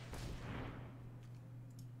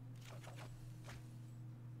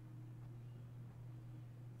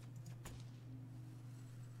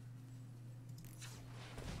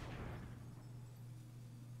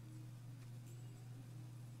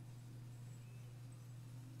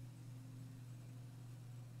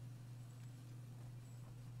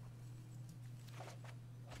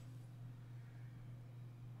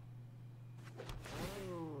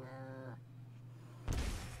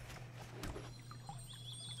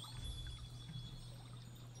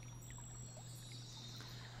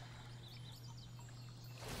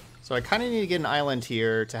 So I kind of need to get an island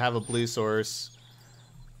here to have a blue source.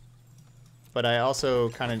 But I also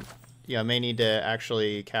kind of, yeah, may need to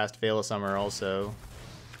actually cast Veil of Summer also.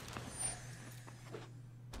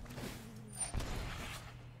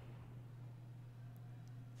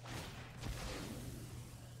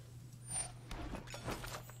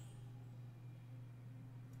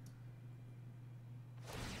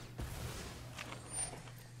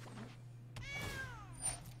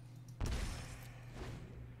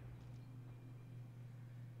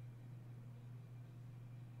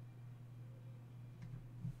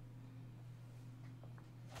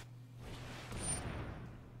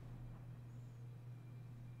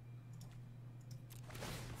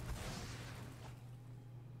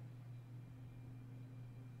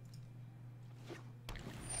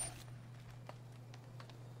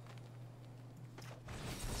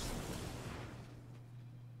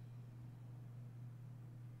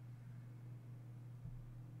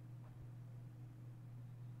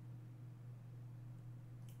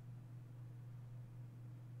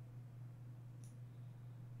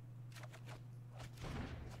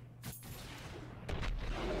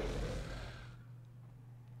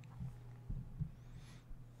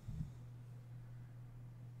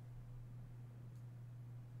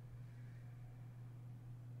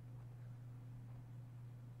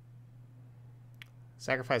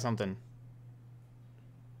 Sacrifice something.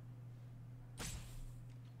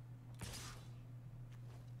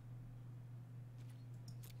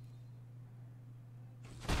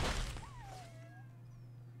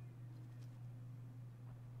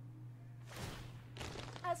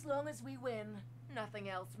 As long as we win, nothing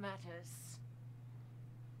else matters.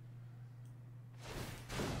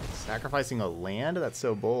 Sacrificing a land? That's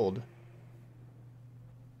so bold.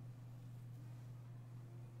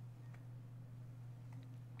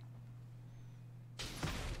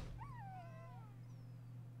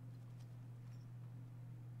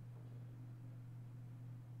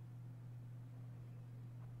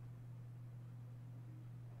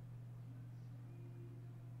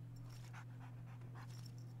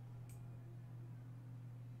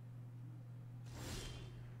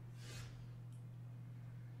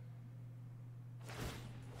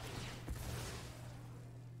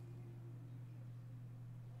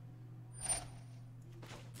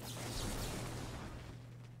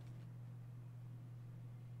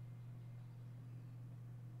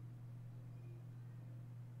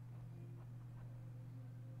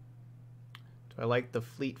 I like the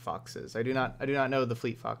Fleet Foxes. I do not know the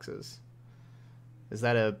Fleet Foxes. Is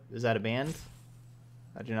that a band?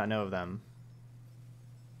 I do not know of them.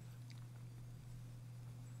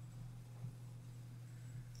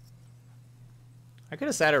 I could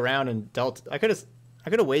have sat around and dealt. I could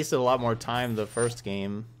have wasted a lot more time the first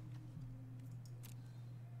game.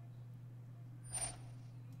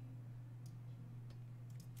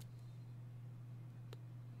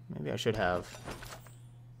 Maybe I should have.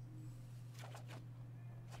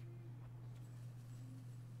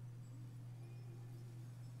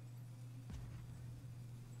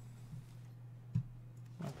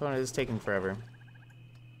 My opponent is taking forever.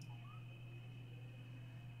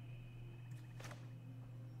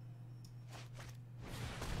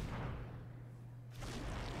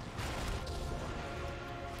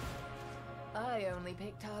 I only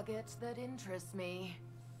pick targets that interest me.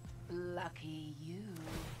 Lucky you.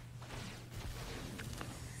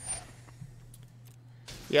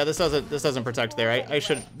 Yeah, this doesn't protect there. I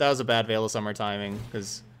should. That was a bad Veil of Summer timing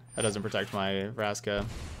because that doesn't protect my Vraska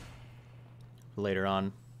later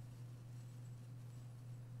on.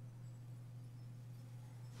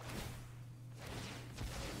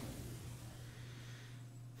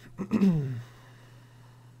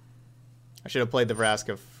 I should have played the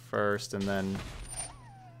Vraska first and then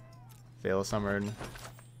Veil of Summer.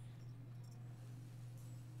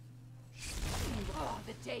 Oh,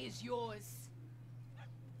 the day is yours.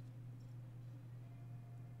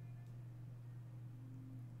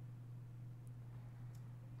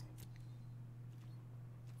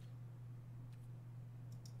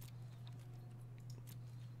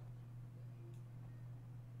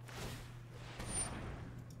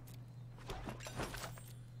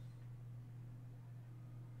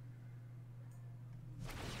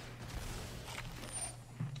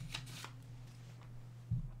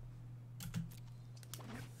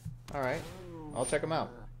 All right, I'll check them out.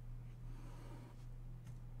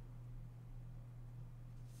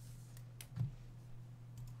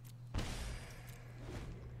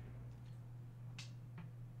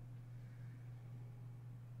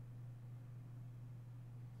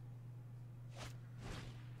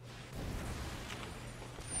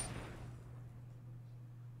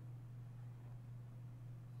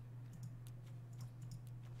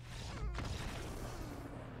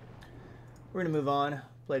 We're gonna move on,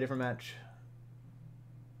 play a different match.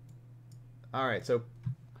 Alright, so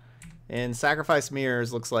in Sacrifice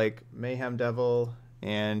Mirrors, looks like Mayhem Devil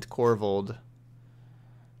and Corvold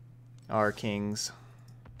are kings.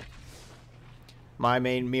 My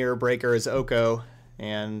main mirror breaker is Oko,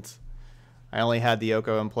 and I only had the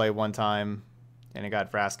Oko in play one time, and it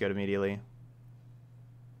got Vrascoed immediately.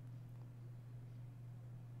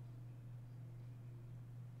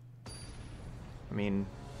 I mean,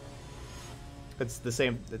 it's the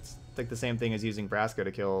same. It's like the same thing as using Vrasco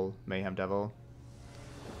to kill Mayhem Devil.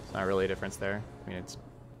 It's not really a difference there. I mean, it's.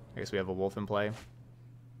 I guess we have a wolf in play.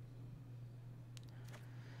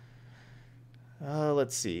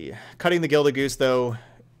 Let's see. Cutting the Gilded Goose, though,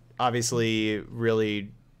 obviously really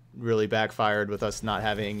backfired with us not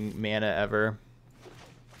having mana ever.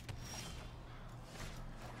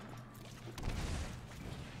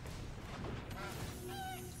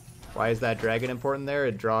 Why is that dragon important there?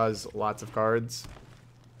 It draws lots of cards.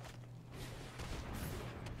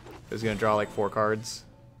 It was going to draw like 4 cards.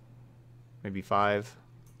 Maybe 5.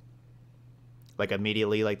 Like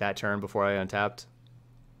immediately, like that turn before I untapped.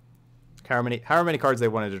 However many cards they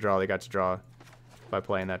wanted to draw, they got to draw by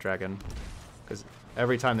playing that dragon. Because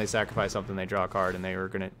every time they sacrifice something, they draw a card, and they were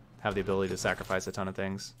going to have the ability to sacrifice a ton of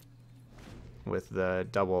things. With the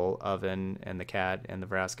double oven and the cat and the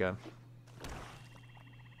Vraska.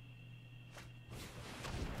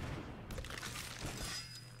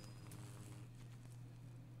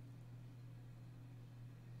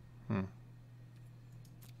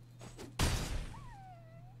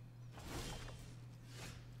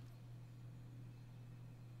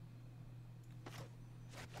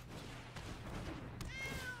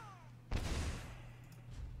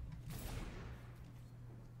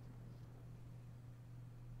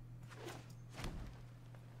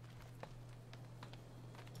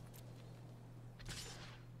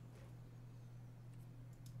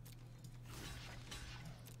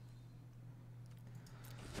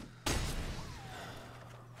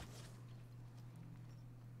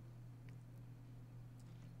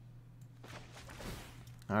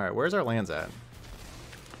 Alright, where's our lands at?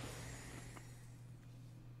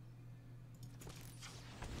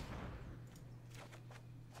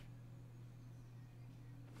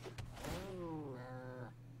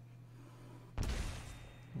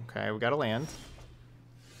 Okay, we got a land.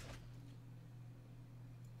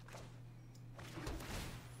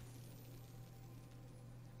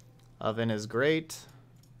 Oven is great.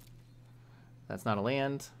 That's not a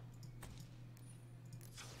land.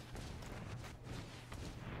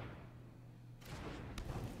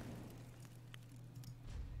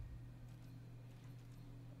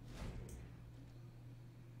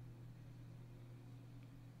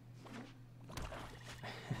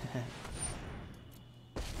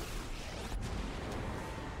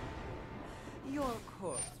 Your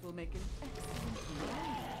corpse will make an excellent meal.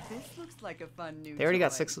 This looks like a fun new They already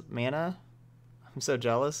got toy. 6 mana? I'm so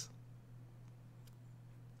jealous.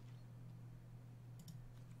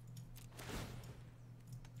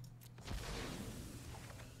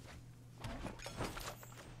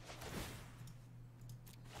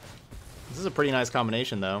 This is a pretty nice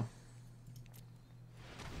combination, though.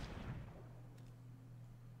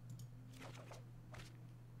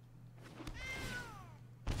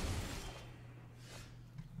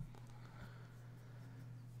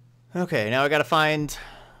 Okay, now I gotta find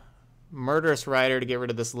Murderous Rider to get rid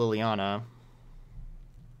of this Liliana.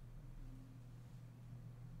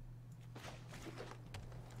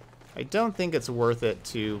 I don't think it's worth it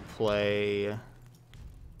to play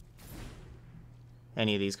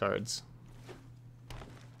any of these cards.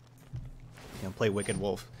 You know, play Wicked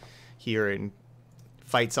Wolf here and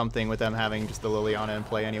fight something with them having just the Liliana in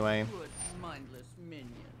play anyway. Good, mindless minion.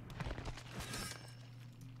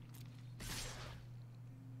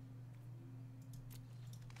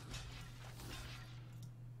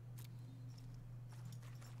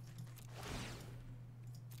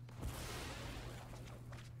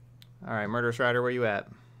 All right, Murderous Rider, where you at?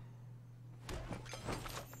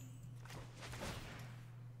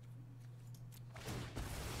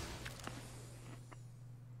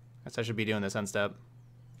 Guess I should be doing this on step.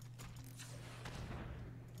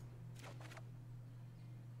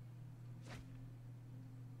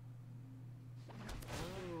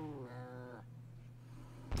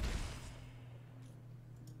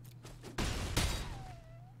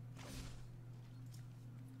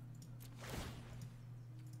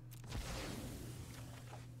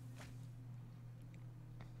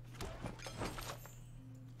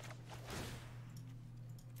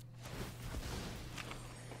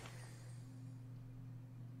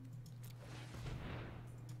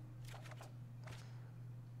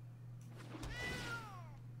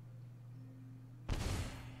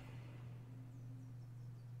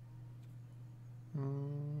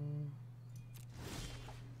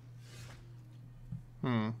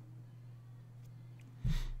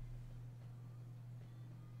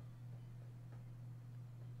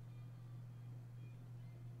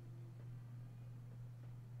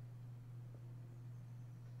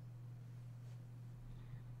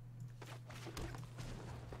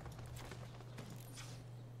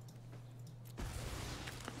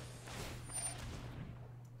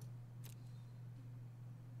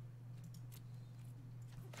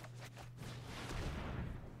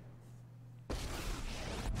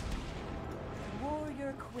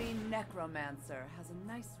 Warrior Queen Necromancer has a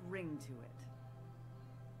nice ring to it.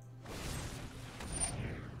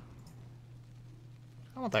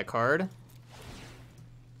 I want that card.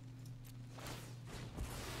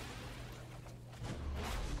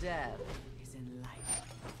 Death is in light.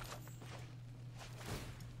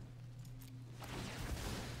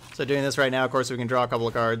 So doing this right now, of course, we can draw a couple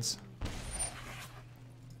of cards.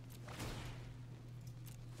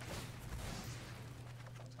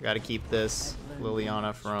 Got to keep this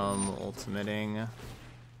Liliana from ultimating.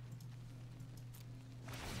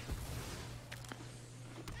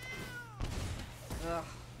 Ugh,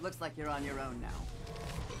 looks like you're on your own now.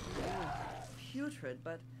 Ugh, putrid,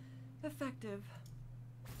 but effective.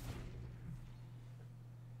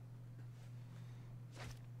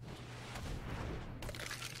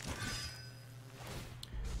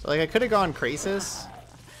 So like I could have gone Krasis.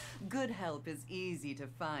 Good help is easy to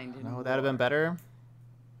find in No, that'd have been war. better.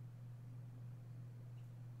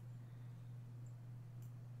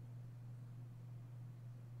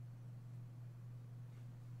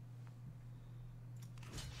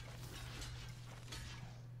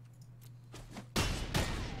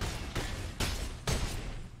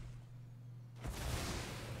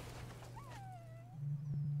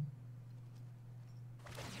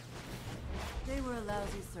 They were a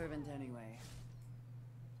lousy servant anyway.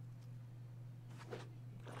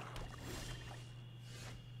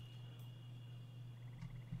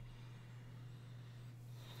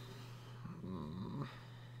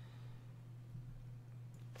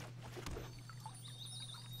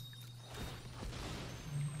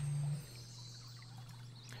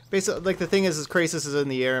 Basically, like the thing is Krasis is in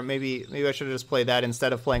the air. Maybe I should have just played that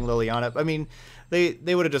instead of playing Liliana. I mean, they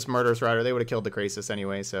would have just Murderous Rider. They would have killed the Krasis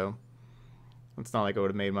anyway, so it's not like it would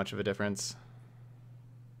have made much of a difference.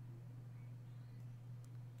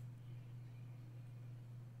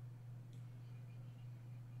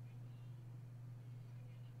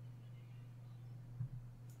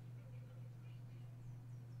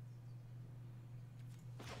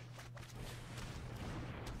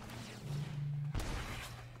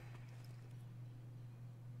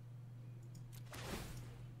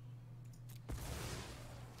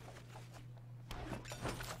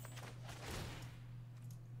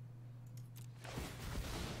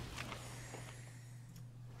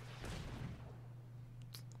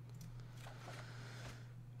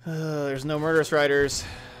 There's no Murderous Riders.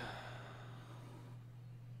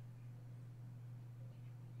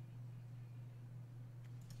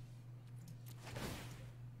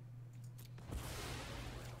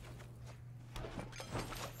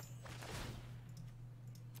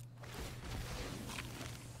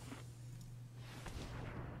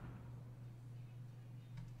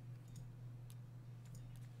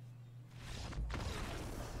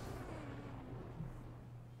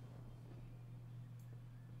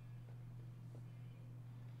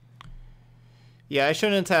 Yeah, I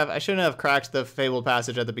shouldn't have cracked the Fabled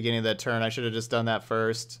Passage at the beginning of that turn. I should have just done that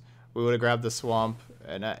first. We would have grabbed the Swamp,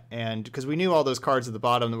 and because we knew all those cards at the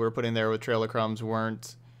bottom that we were putting there with Trail of Crumbs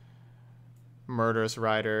weren't Murderous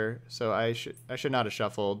Rider, so I should not have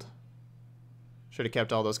shuffled. Should have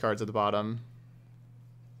kept all those cards at the bottom.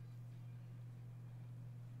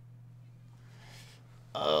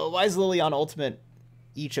 Oh, why is Lily on ultimate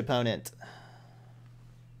each opponent?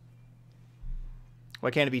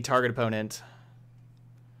 Why can't it be target opponent?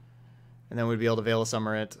 And then we'd be able to Veil of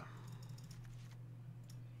Summer it.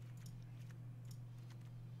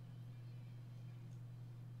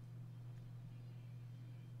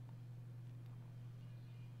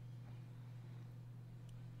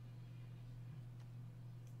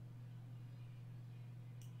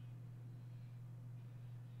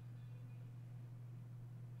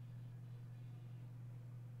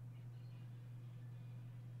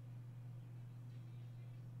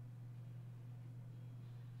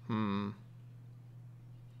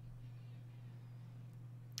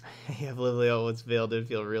 Yeah, Lily Elwood's Veil did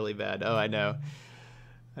feel really bad. Oh, I know.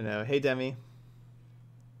 I know. Hey, Demi.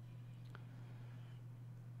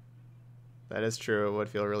 That is true. It would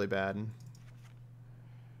feel really bad. I'm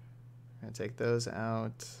going to take those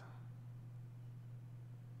out.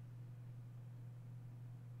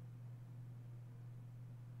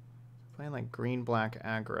 Playing like green-black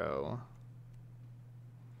aggro.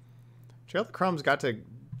 Trail of Crumbs got to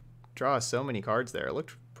draw so many cards there. It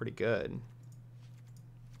looked pretty good.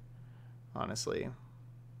 Honestly.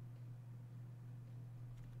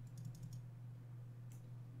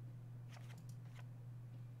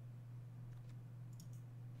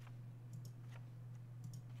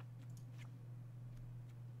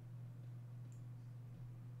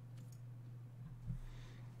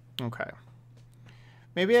 Okay.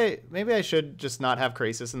 Maybe I should just not have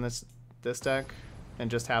Krasis in this deck and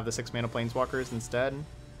just have the 6-mana Planeswalkers instead.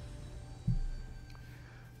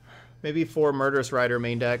 Maybe 4 Murderous Rider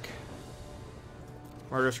main deck.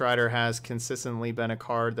 Murderous Rider has consistently been a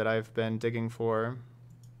card that I've been digging for.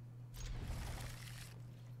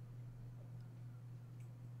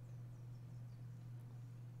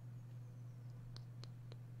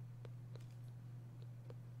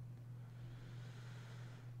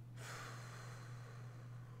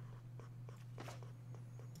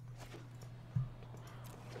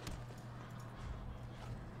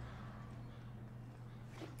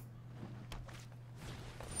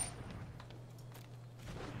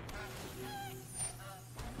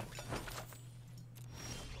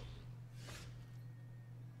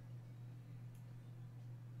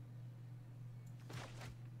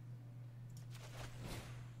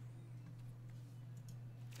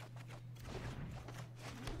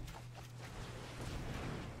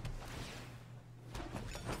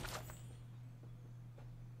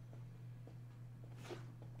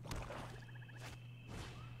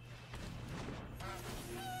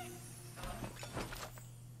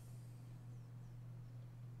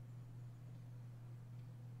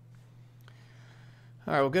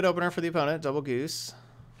 All right, well, good opener for the opponent. Double Goose.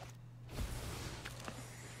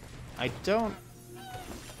 I don't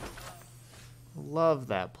love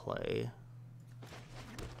that play.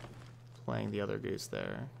 Playing the other Goose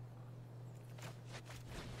there.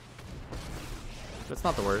 But it's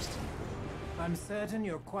not the worst. I'm certain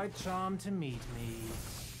you're quite charmed to meet me.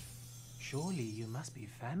 Surely you must be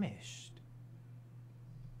famished.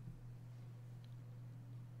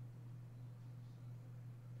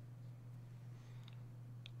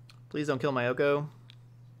 Please don't kill my Oko.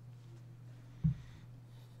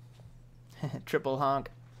 Triple honk.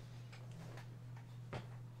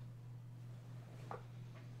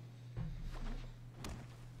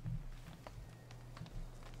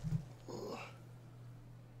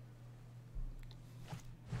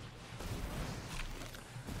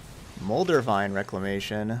 Moldervine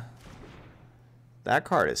Reclamation. That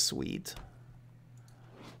card is sweet.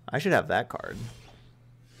 I should have that card.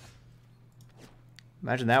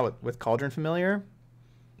 Imagine that with Cauldron Familiar.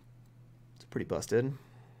 It's pretty busted.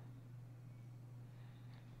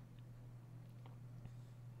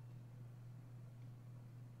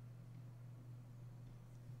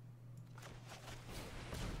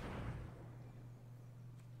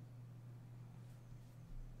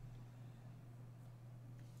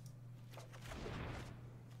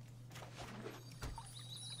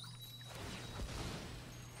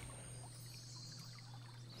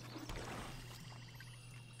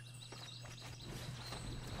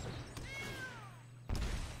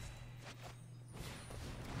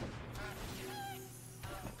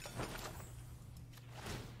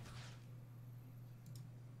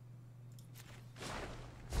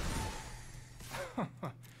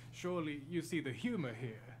 Surely you see the humor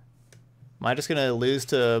here. Am I just gonna lose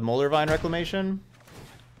to Moldervine Reclamation?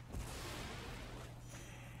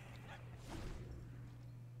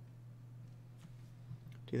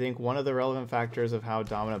 Do you think one of the relevant factors of how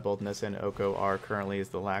dominant both Nissa and Oko are currently is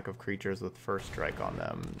the lack of creatures with first strike on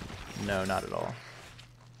them? No, not at all.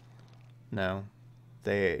 No.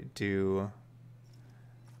 They do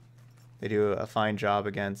a fine job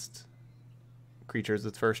against creatures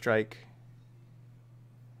with first strike.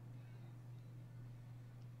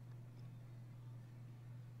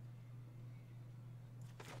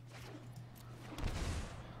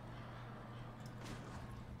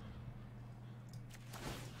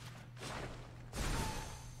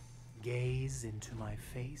 Gaze into my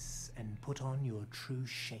face and put on your true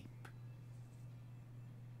shape.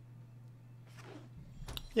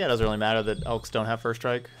 Yeah, it doesn't really matter that elks don't have first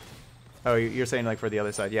strike. Oh, you're saying like for the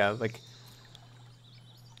other side. Yeah, like...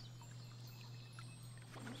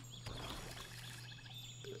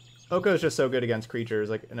 Oko is just so good against creatures,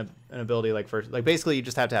 like an ability like first... Like basically you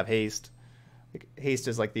just have to have haste. Like, haste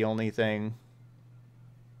is like the only thing.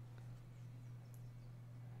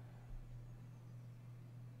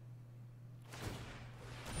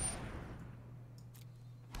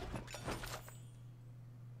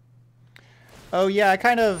 Oh yeah, I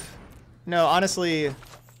kind of... No, honestly,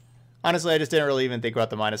 I just didn't really even think about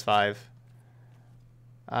the -5.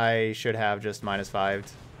 I should have just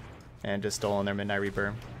 -5'd and just stolen their Midnight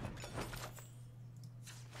Reaper.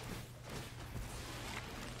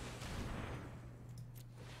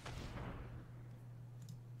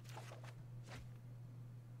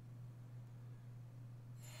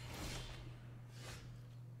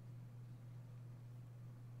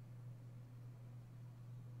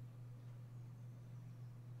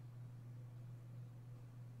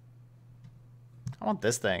 I want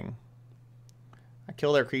this thing. I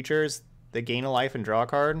kill their creatures, they gain a life and draw a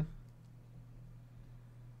card.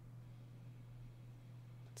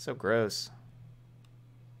 It's so gross.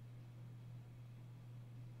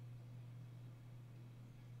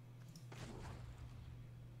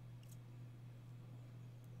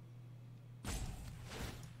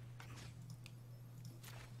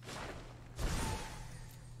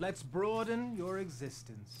 Let's broaden your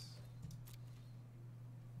existence.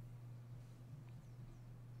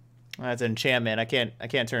 That's an enchantment. I can't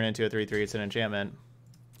turn it into a 3/3. It's an enchantment.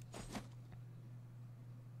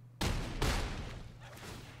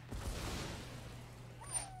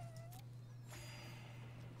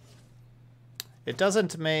 It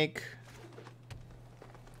doesn't make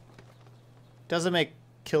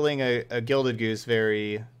killing a Gilded Goose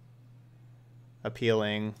very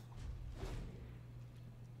appealing.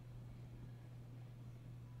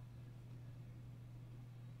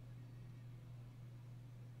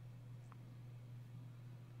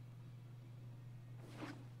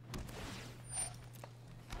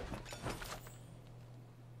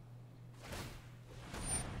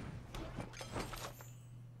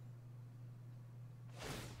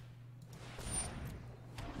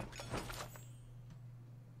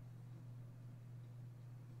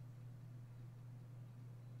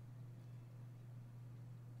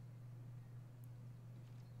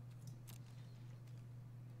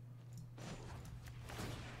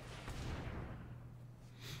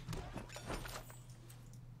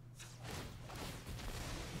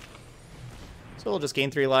 So we'll just gain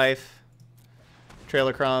 3 life.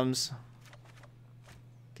 Trailer Crumbs.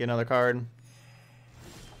 Get another card.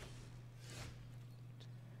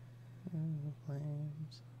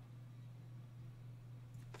 Flames.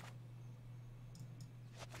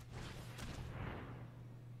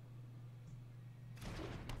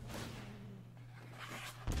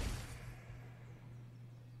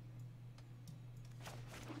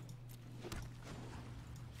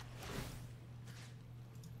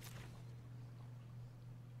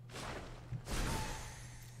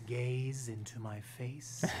 Gaze into my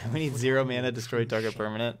face. We need 0 mana, destroy target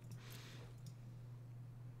permanent.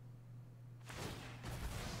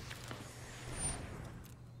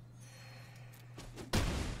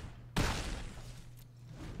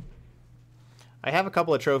 I have a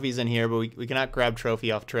couple of trophies in here, but we cannot grab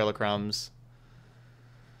trophy off Trail of Crumbs.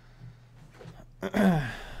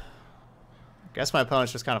 Guess my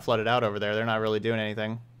opponent's just kind of flooded out over there. They're not really doing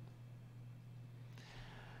anything.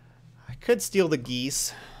 I could steal the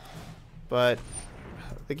geese, but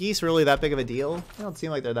the geese really that big of a deal? They don't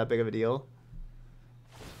seem like they're that big of a deal.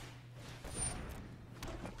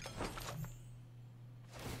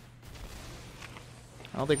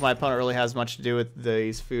 I don't think my opponent really has much to do with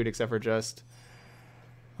these food except for just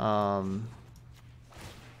except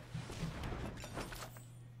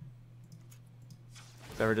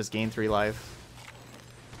for just gain 3 life.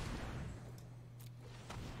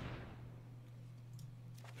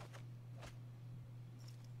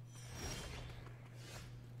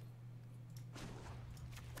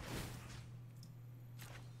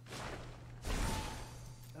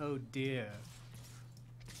 Oh dear.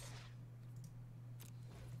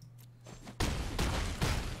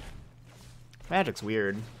 Magic's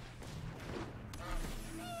weird.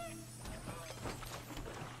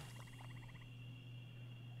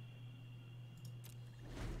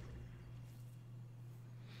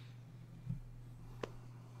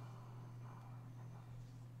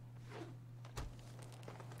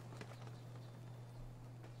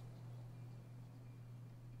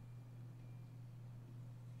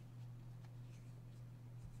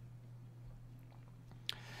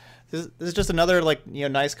 This is just another, like, you know,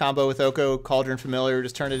 nice combo with Oko, Cauldron Familiar.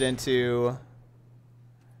 Just turn it into...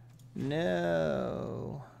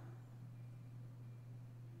 No.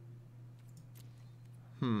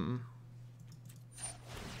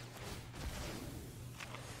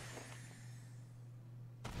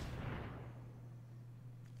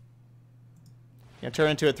 Yeah,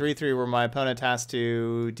 turn into a 3/3 where my opponent has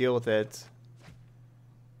to deal with it.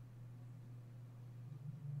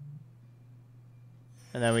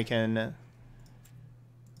 And then we can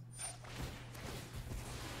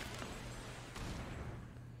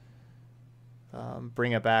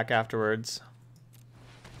bring it back afterwards.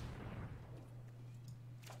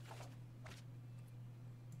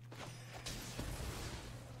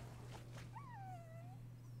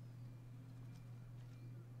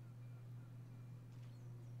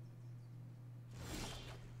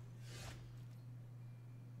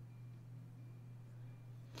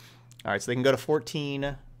 All right, so they can go to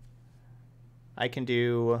 14. I can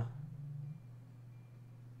do...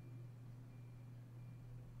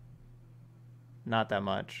 Not that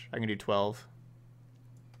much. I can do 12.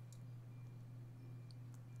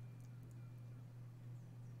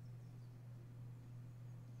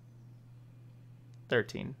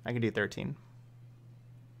 $13. I can do 13.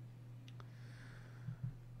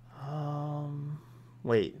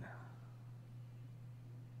 Wait.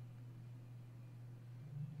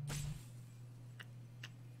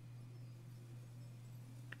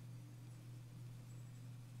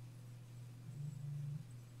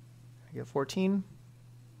 I get 14.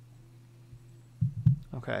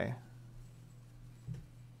 Okay.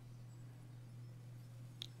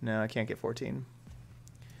 No, I can't get 14.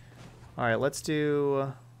 All right, let's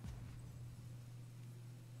do...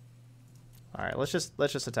 All right, let's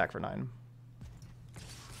just attack for 9.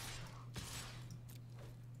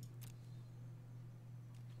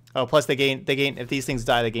 Oh, plus they gain if these things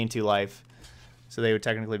die, they gain 2 life. So they would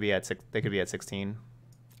technically be at 6, they could be at 16.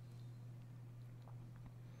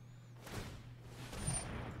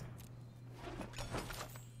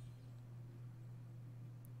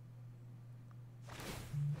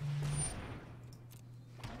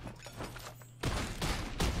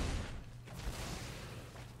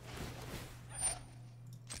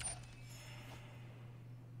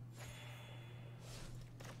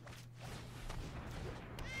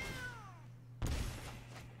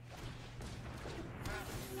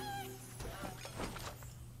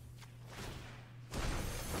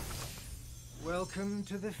 Welcome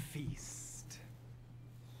to the feast.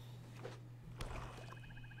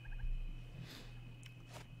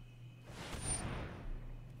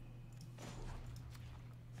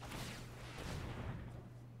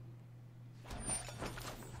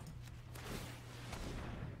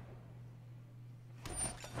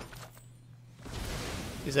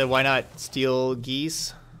 You said why not steal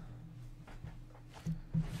geese?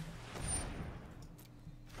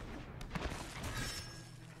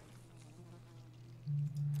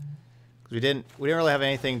 We didn't really have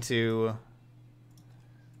anything to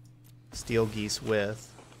steal geese with.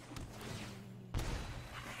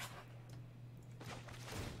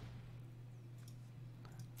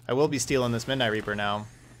 I will be stealing this Midnight Reaper now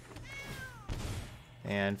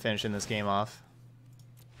and finishing this game off.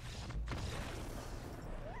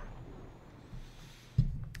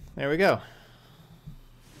 There we go.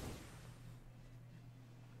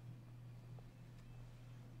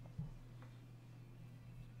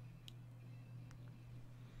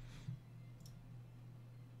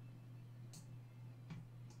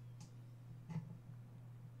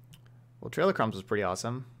 Well, Trailer Crumbs was pretty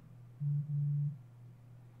awesome.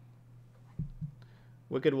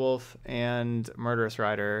 Wicked Wolf and Murderous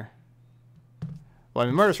Rider. Well, I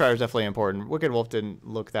mean, Murderous Rider is definitely important. Wicked Wolf didn't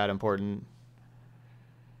look that important.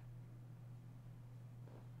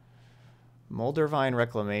 Moldervine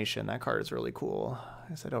Reclamation. That card is really cool. I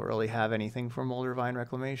guess I don't really have anything for Moldervine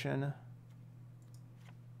Reclamation.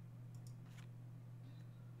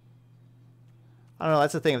 I don't know,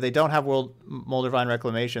 that's the thing. If they don't have Moldervine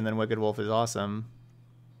Reclamation, then Wicked Wolf is awesome.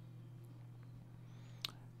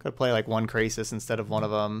 Could play like one Krasis instead of one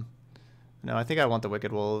of them. No, I think I want the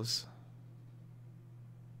Wicked Wolves.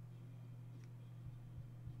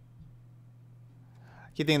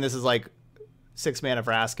 keep thinking this is like 6 mana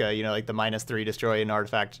Vraska, you know, like the -3 destroy an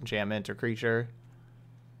artifact, enchantment, or creature.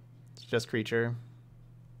 It's just creature.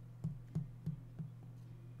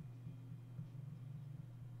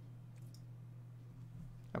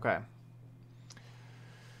 Okay.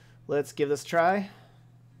 Let's give this a try.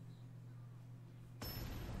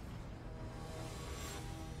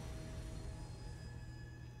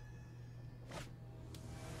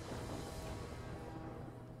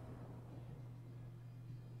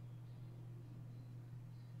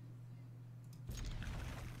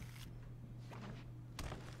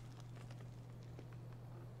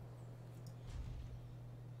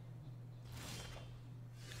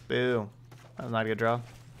 Boo. That was not a good draw.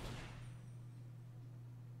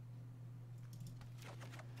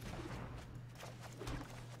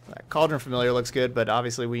 That Cauldron Familiar looks good, but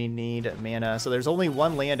obviously we need mana. So there's only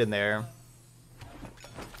 1 land in there.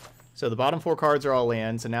 So the bottom 4 cards are all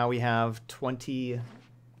lands, and now we have 20...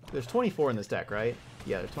 There's 24 in this deck, right?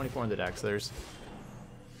 Yeah, there's 24 in the deck, so there's...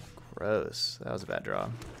 Gross. That was a bad draw.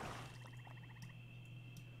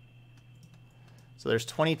 So there's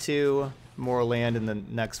 22 more land in the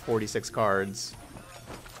next 46 cards.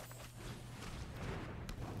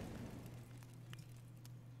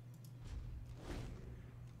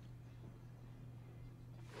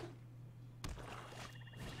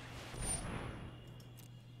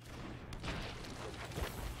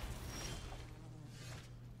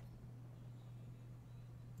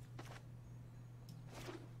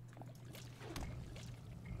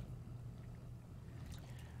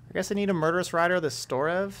 I guess I need a Murderous Rider, the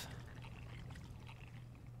Storev.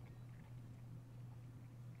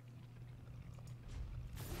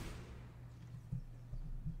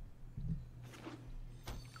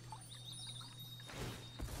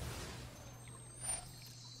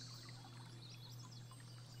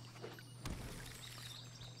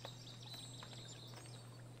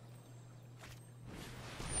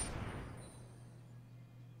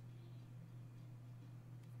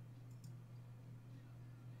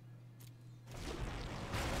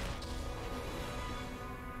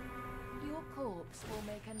 Your corpse will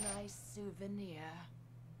make a nice souvenir.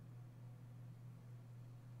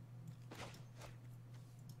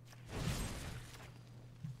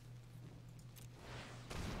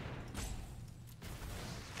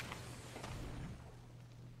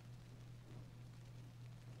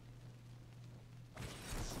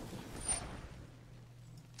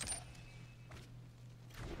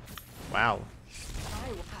 Wow.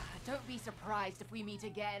 Don't be surprised if we meet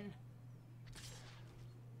again.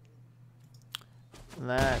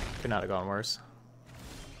 That could not have gone worse.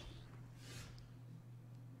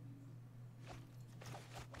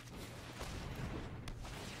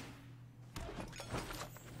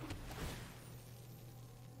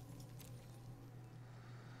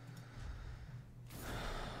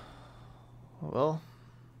 Well,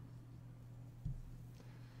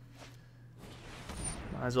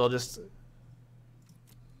 might as well just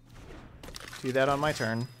do that on my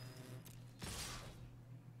turn.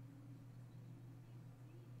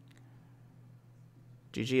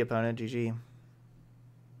 GG, opponent, GG.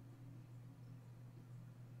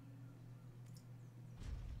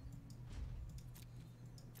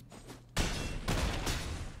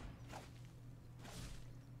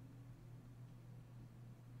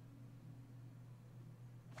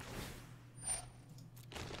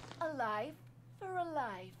 A life for a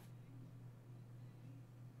life.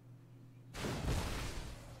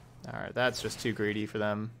 Alright, that's just too greedy for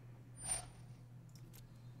them.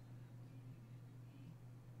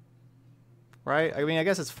 Right? I mean, I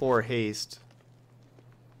guess it's 4 haste.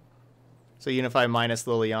 So Unify minus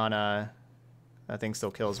Liliana, that thing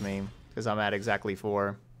still kills me, because I'm at exactly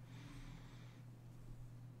 4.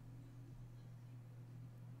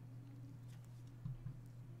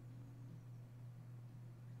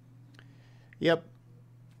 Yep.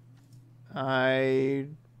 I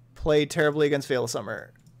played terribly against Veil of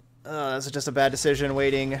Summer. That's just a bad decision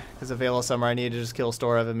waiting, because of Veil of Summer I needed to just kill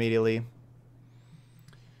Storev immediately.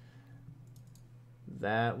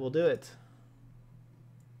 That will do it.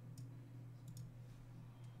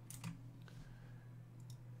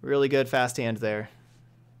 Really good fast hand there.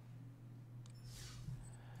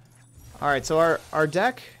 All right, so our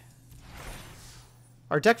deck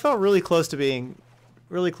felt really close to being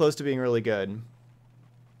really good.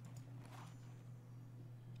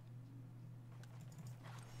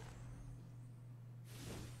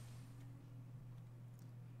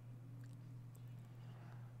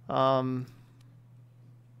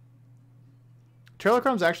 Trailer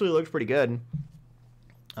Crumbs actually looked pretty good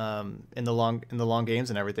in the long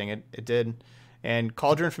games and everything. It did. And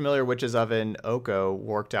Cauldron Familiar Witch's Oven Oko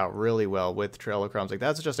worked out really well with Trail of Crumbs. Like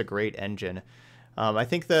that's just a great engine. I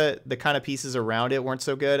think the kind of pieces around it weren't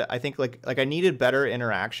so good. I think like I needed better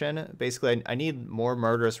interaction. Basically, I need more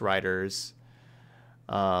Murderous Riders.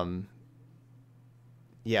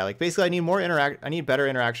 Yeah, like basically I need better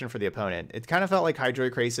interaction for the opponent. It kind of felt like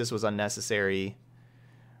Hydroichrasis was unnecessary.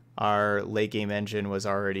 Our late game engine was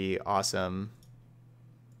already awesome.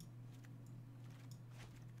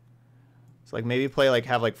 So like maybe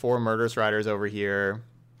have like 4 Murderous Riders over here.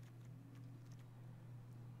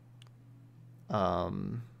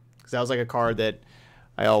 Because that was like a card that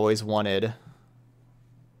I always wanted.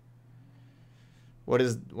 What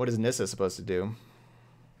is Nissa supposed to do?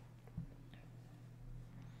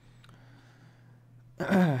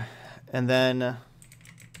 And then I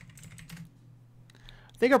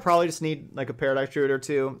think I probably just need like a Paradise Druid or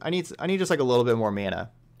two. I need just like a little bit more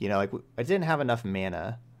mana. You know, like I didn't have enough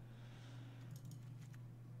mana.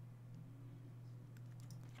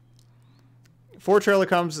 Four Trail of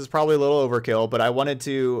Crumbs is probably a little overkill, but I wanted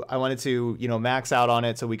to you know max out on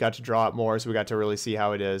it so we got to draw it more, so we got to really see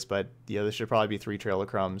how it is. But yeah, this should probably be 3 Trail of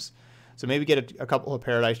Crumbs. So maybe get a couple of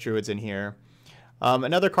Paradise Druids in here.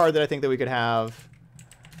 Another card that I think that we could have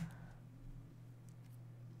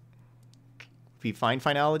be Find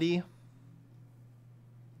Finality.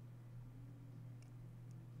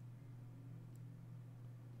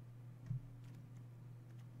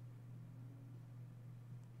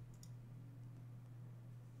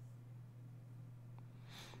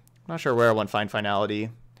 I'm not sure where I want Find Finality.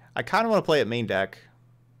 I kind of want to play it main deck.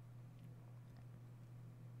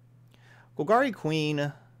 Golgari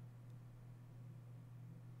Queen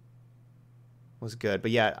was good, but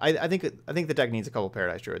yeah, I think the deck needs a couple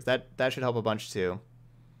Paradise Druids. That should help a bunch too,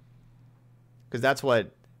 because that's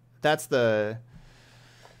the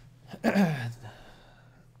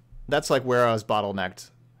that's like where I was bottlenecked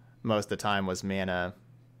most of the time was mana.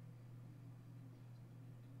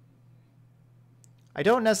 I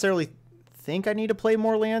don't necessarily think I need to play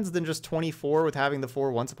more lands than just 24 with having the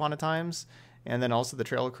 4 Once Upon a Times, and then also the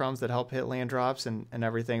Trail of Crumbs that help hit land drops and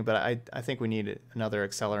everything, but I think we need another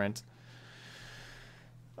accelerant.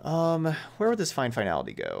 Where would this Find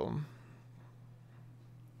Finality go?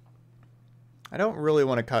 I don't really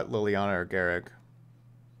want to cut Liliana or Garruk.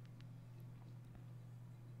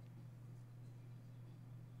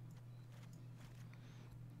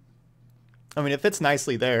 I mean, it fits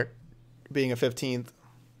nicely there, being a 15th.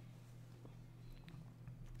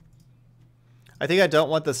 I think I don't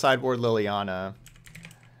want the sideboard Liliana,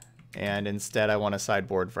 and instead I want a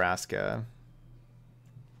sideboard Vraska.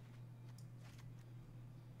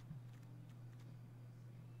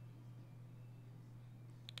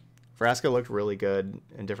 Vraska looked really good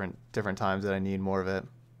in different times that I need more of it.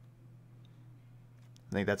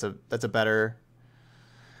 I think that's a better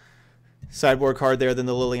sideboard card there than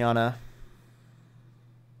the Liliana.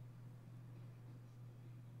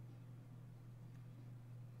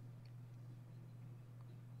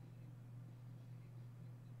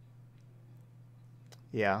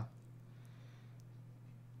 Yeah.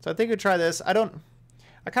 So I think I'd try this. I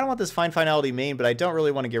kind of want this Find Finality main, but I don't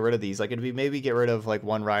really want to get rid of these. Like, it'd be maybe get rid of, like,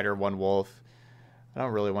 1 Rider, 1 Wolf. I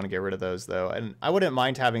don't really want to get rid of those, though. And I wouldn't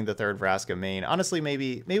mind having the 3rd Vraska main. Honestly,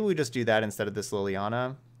 maybe we just do that instead of this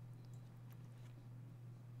Liliana.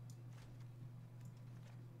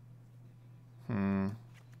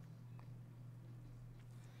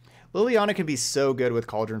 Liliana can be so good with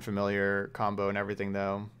Cauldron Familiar combo and everything,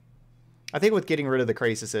 though. I think with getting rid of the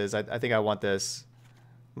Crasises, I think I want this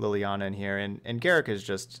Liliana in here. And Garruk is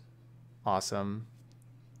just awesome.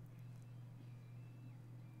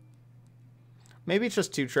 Maybe it's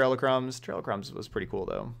just 2 Trail of Crumbs. Trail of Crumbs was pretty cool,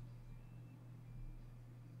 though.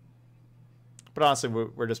 But honestly,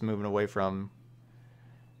 we're just moving away from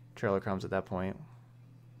Trail of Crumbs at that point.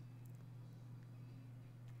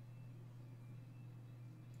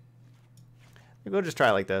 Maybe we'll just try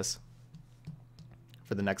it like this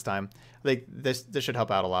for the next time. I think this should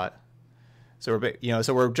help out a lot. So we're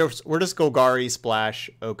just Golgari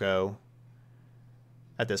Splash Oko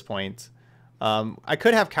at this point. I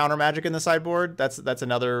could have Counter Magic in the sideboard. That's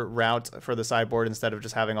another route for the sideboard instead of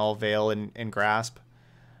just having all Veil and Grasp,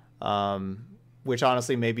 which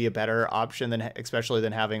honestly may be a better option especially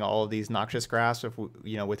than having all of these Noxious Grasps. If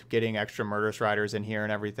with getting extra Murderous Riders in here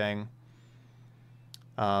and everything.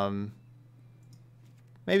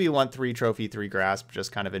 Maybe you want 3 Trophy, 3 Grasp,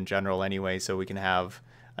 just kind of in general anyway, so we can have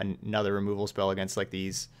another removal spell against like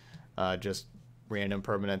these just random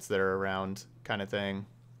permanents that are around kind of thing.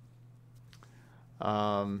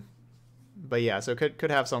 But yeah, so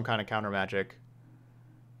could have some kind of counter magic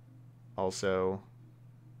also,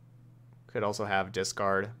 Could also have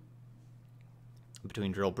discard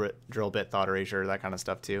between drill bit, thought erasure, that kind of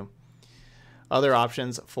stuff too. Other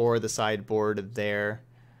options for the sideboard there,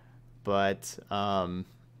 but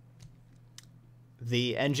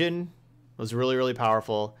the engine was really, really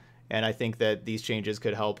powerful, and I think that these changes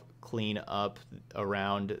could help clean up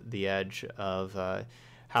around the edge of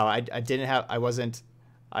how I was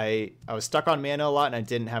stuck on mana a lot, and I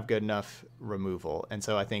didn't have good enough removal. And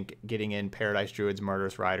so I think getting in Paradise Druids,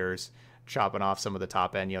 Murderous Riders, chopping off some of the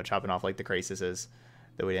top end, chopping off like the Crasises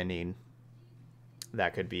that we didn't need,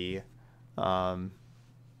 that could be a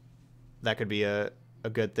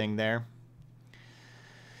good thing there.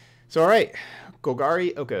 So all right,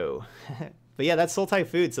 Golgari Oko. But yeah, that's Sultai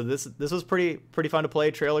food. So this was pretty fun to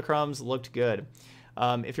play. Trail of Crumbs looked good.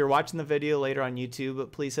 If you're watching the video later on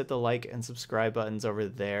YouTube, please hit the like and subscribe buttons over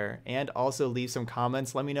there, and also leave some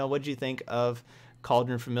comments. Let me know what you think of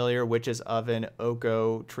Cauldron Familiar, Witch's Oven,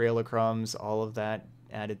 Oko, Trail of Crumbs, all of that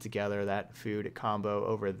added together, that food combo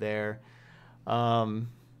over there. Yeah,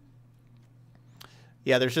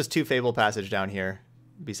 there's just 2 Fable Passage down here.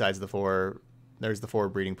 Besides the 4, there's the 4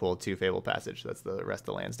 Breeding Pool, 2 Fable Passage. That's the rest of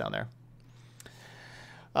the lands down there.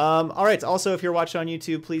 All right. Also, if you're watching on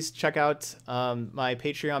YouTube, please check out my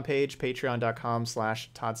Patreon page,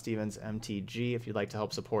 patreon.com/ToddStevensMTG. If you'd like to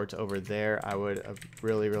help support over there, I would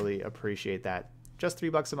really, really appreciate that. Just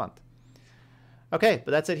 $3 a month. Okay,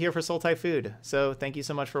 but that's it here for Sultai Food. So thank you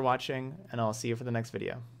so much for watching, and I'll see you for the next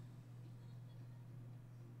video.